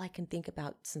 It's all I can think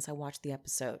about since I watched the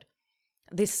episode.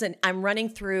 I'm running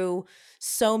through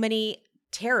so many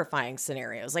terrifying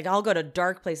scenarios. Like, I'll go to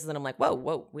dark places and I'm like,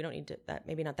 whoa, we don't need to, that.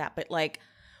 Maybe not that. But like,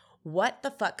 what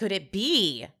the fuck could it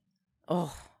be?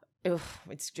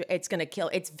 It's going to kill.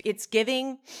 It's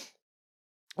giving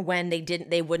when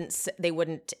they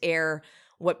wouldn't air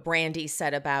what Brandy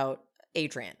said about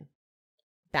Adrian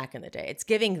back in the day. It's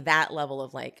giving that level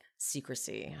of like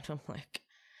secrecy. And I'm like,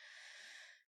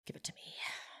 give it to me.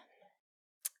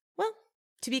 Well,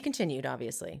 to be continued,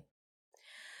 obviously.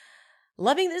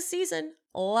 Loving the season.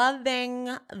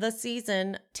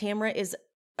 Tamara is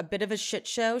a bit of a shit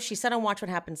show. She said on Watch What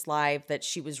Happens Live that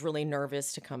she was really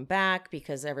nervous to come back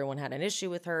because everyone had an issue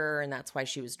with her and that's why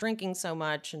she was drinking so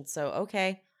much. And so,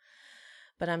 okay.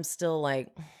 But I'm still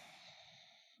like,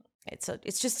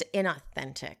 it's just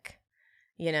inauthentic,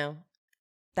 you know?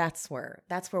 That's where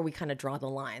we kind of draw the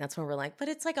line. That's where we're like, but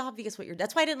it's like obvious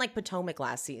that's why I didn't like Potomac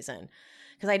last season.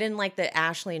 Because I didn't like that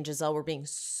Ashley and Giselle were being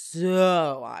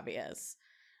so obvious.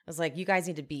 I was like, you guys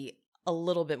need to be a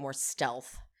little bit more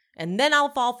stealth. And then I'll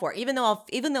fall for it. Even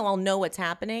though I'll know what's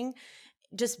happening,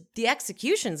 just the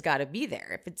execution's got to be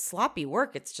there. If it's sloppy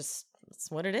work, it's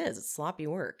what it is. It's sloppy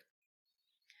work.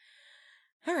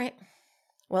 All right.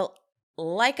 Well,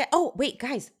 wait,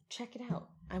 guys, check it out.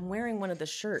 I'm wearing one of the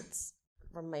shirts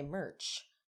from my merch.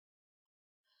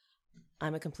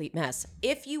 I'm a complete mess.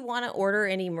 If you want to order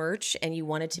any merch and you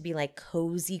want it to be like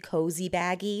cozy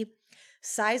baggy,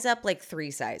 size up like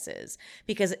 3 sizes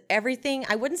because everything,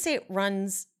 I wouldn't say it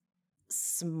runs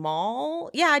small.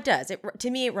 Yeah, it does.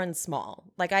 To me, it runs small.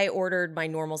 Like I ordered my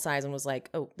normal size and was like,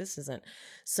 oh, this isn't.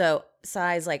 So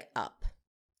size like up.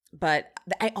 But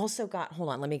I also got, hold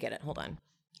on, let me get it. Hold on.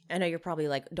 I know you're probably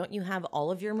like, don't you have all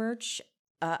of your merch?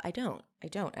 I don't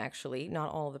actually,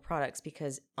 not all of the products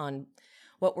because on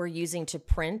what we're using to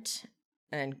print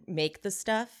and make the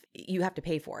stuff, you have to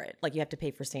pay for it. Like you have to pay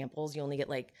for samples. You only get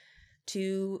like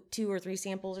two or 3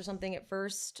 samples or something at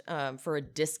first for a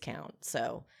discount.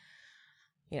 So,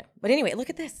 but anyway, look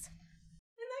at this. Isn't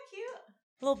that cute?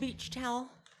 Little beach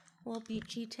towel, little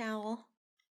beachy towel.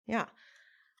 Yeah.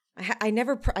 I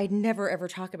never ever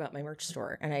talk about my merch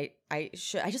store. And I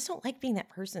just don't like being that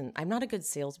person. I'm not a good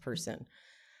salesperson.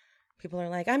 People are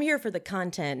like, I'm here for the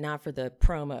content, not for the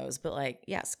promos. But like,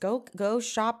 yes, go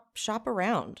shop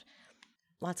around.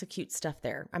 Lots of cute stuff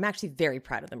there. I'm actually very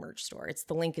proud of the merch store.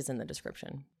 The link is in the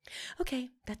description. Okay,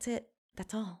 that's it.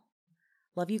 That's all.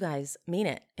 Love you guys. Mean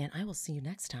it. And I will see you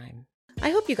next time.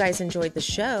 I hope you guys enjoyed the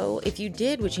show. If you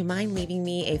did, would you mind leaving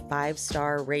me a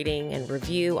 5-star rating and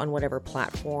review on whatever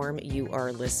platform you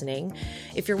are listening?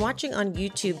 If you're watching on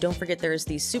YouTube, don't forget there's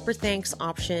the super thanks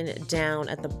option down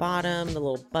at the bottom, the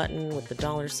little button with the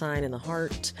 $ and the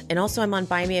heart. And also I'm on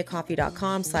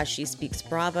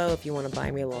buymeacoffee.com/SheSpeaksBravo if you want to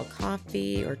buy me a little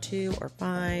coffee or 2 or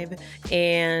 5.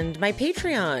 And my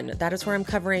Patreon, that is where I'm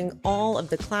covering all of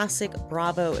the classic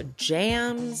Bravo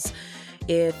jams.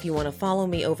 If you want to follow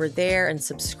me over there and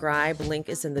subscribe, link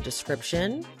is in the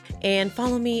description. And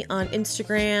follow me on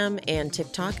Instagram and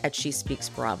TikTok at She Speaks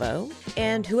Bravo.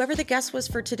 And whoever the guest was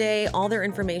for today, all their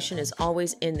information is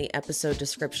always in the episode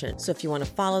description. So if you want to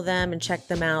follow them and check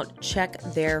them out, check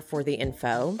there for the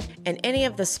info. And any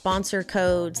of the sponsor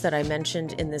codes that I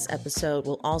mentioned in this episode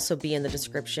will also be in the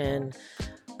description.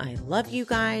 I love you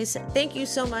guys. Thank you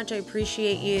so much. I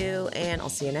appreciate you. And I'll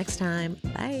see you next time.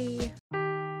 Bye.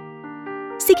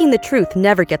 Seeking the truth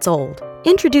never gets old.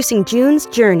 Introducing June's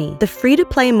Journey, the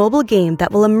free-to-play mobile game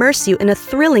that will immerse you in a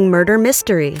thrilling murder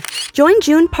mystery. Join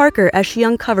June Parker as she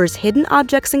uncovers hidden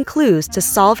objects and clues to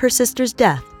solve her sister's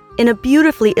death in a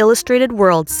beautifully illustrated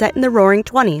world set in the Roaring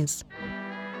 '20s.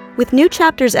 With new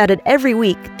chapters added every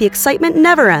week, the excitement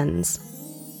never ends.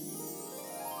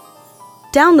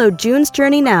 Download June's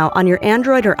Journey now on your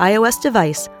Android or iOS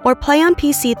device, or play on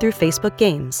PC through Facebook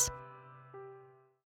Games.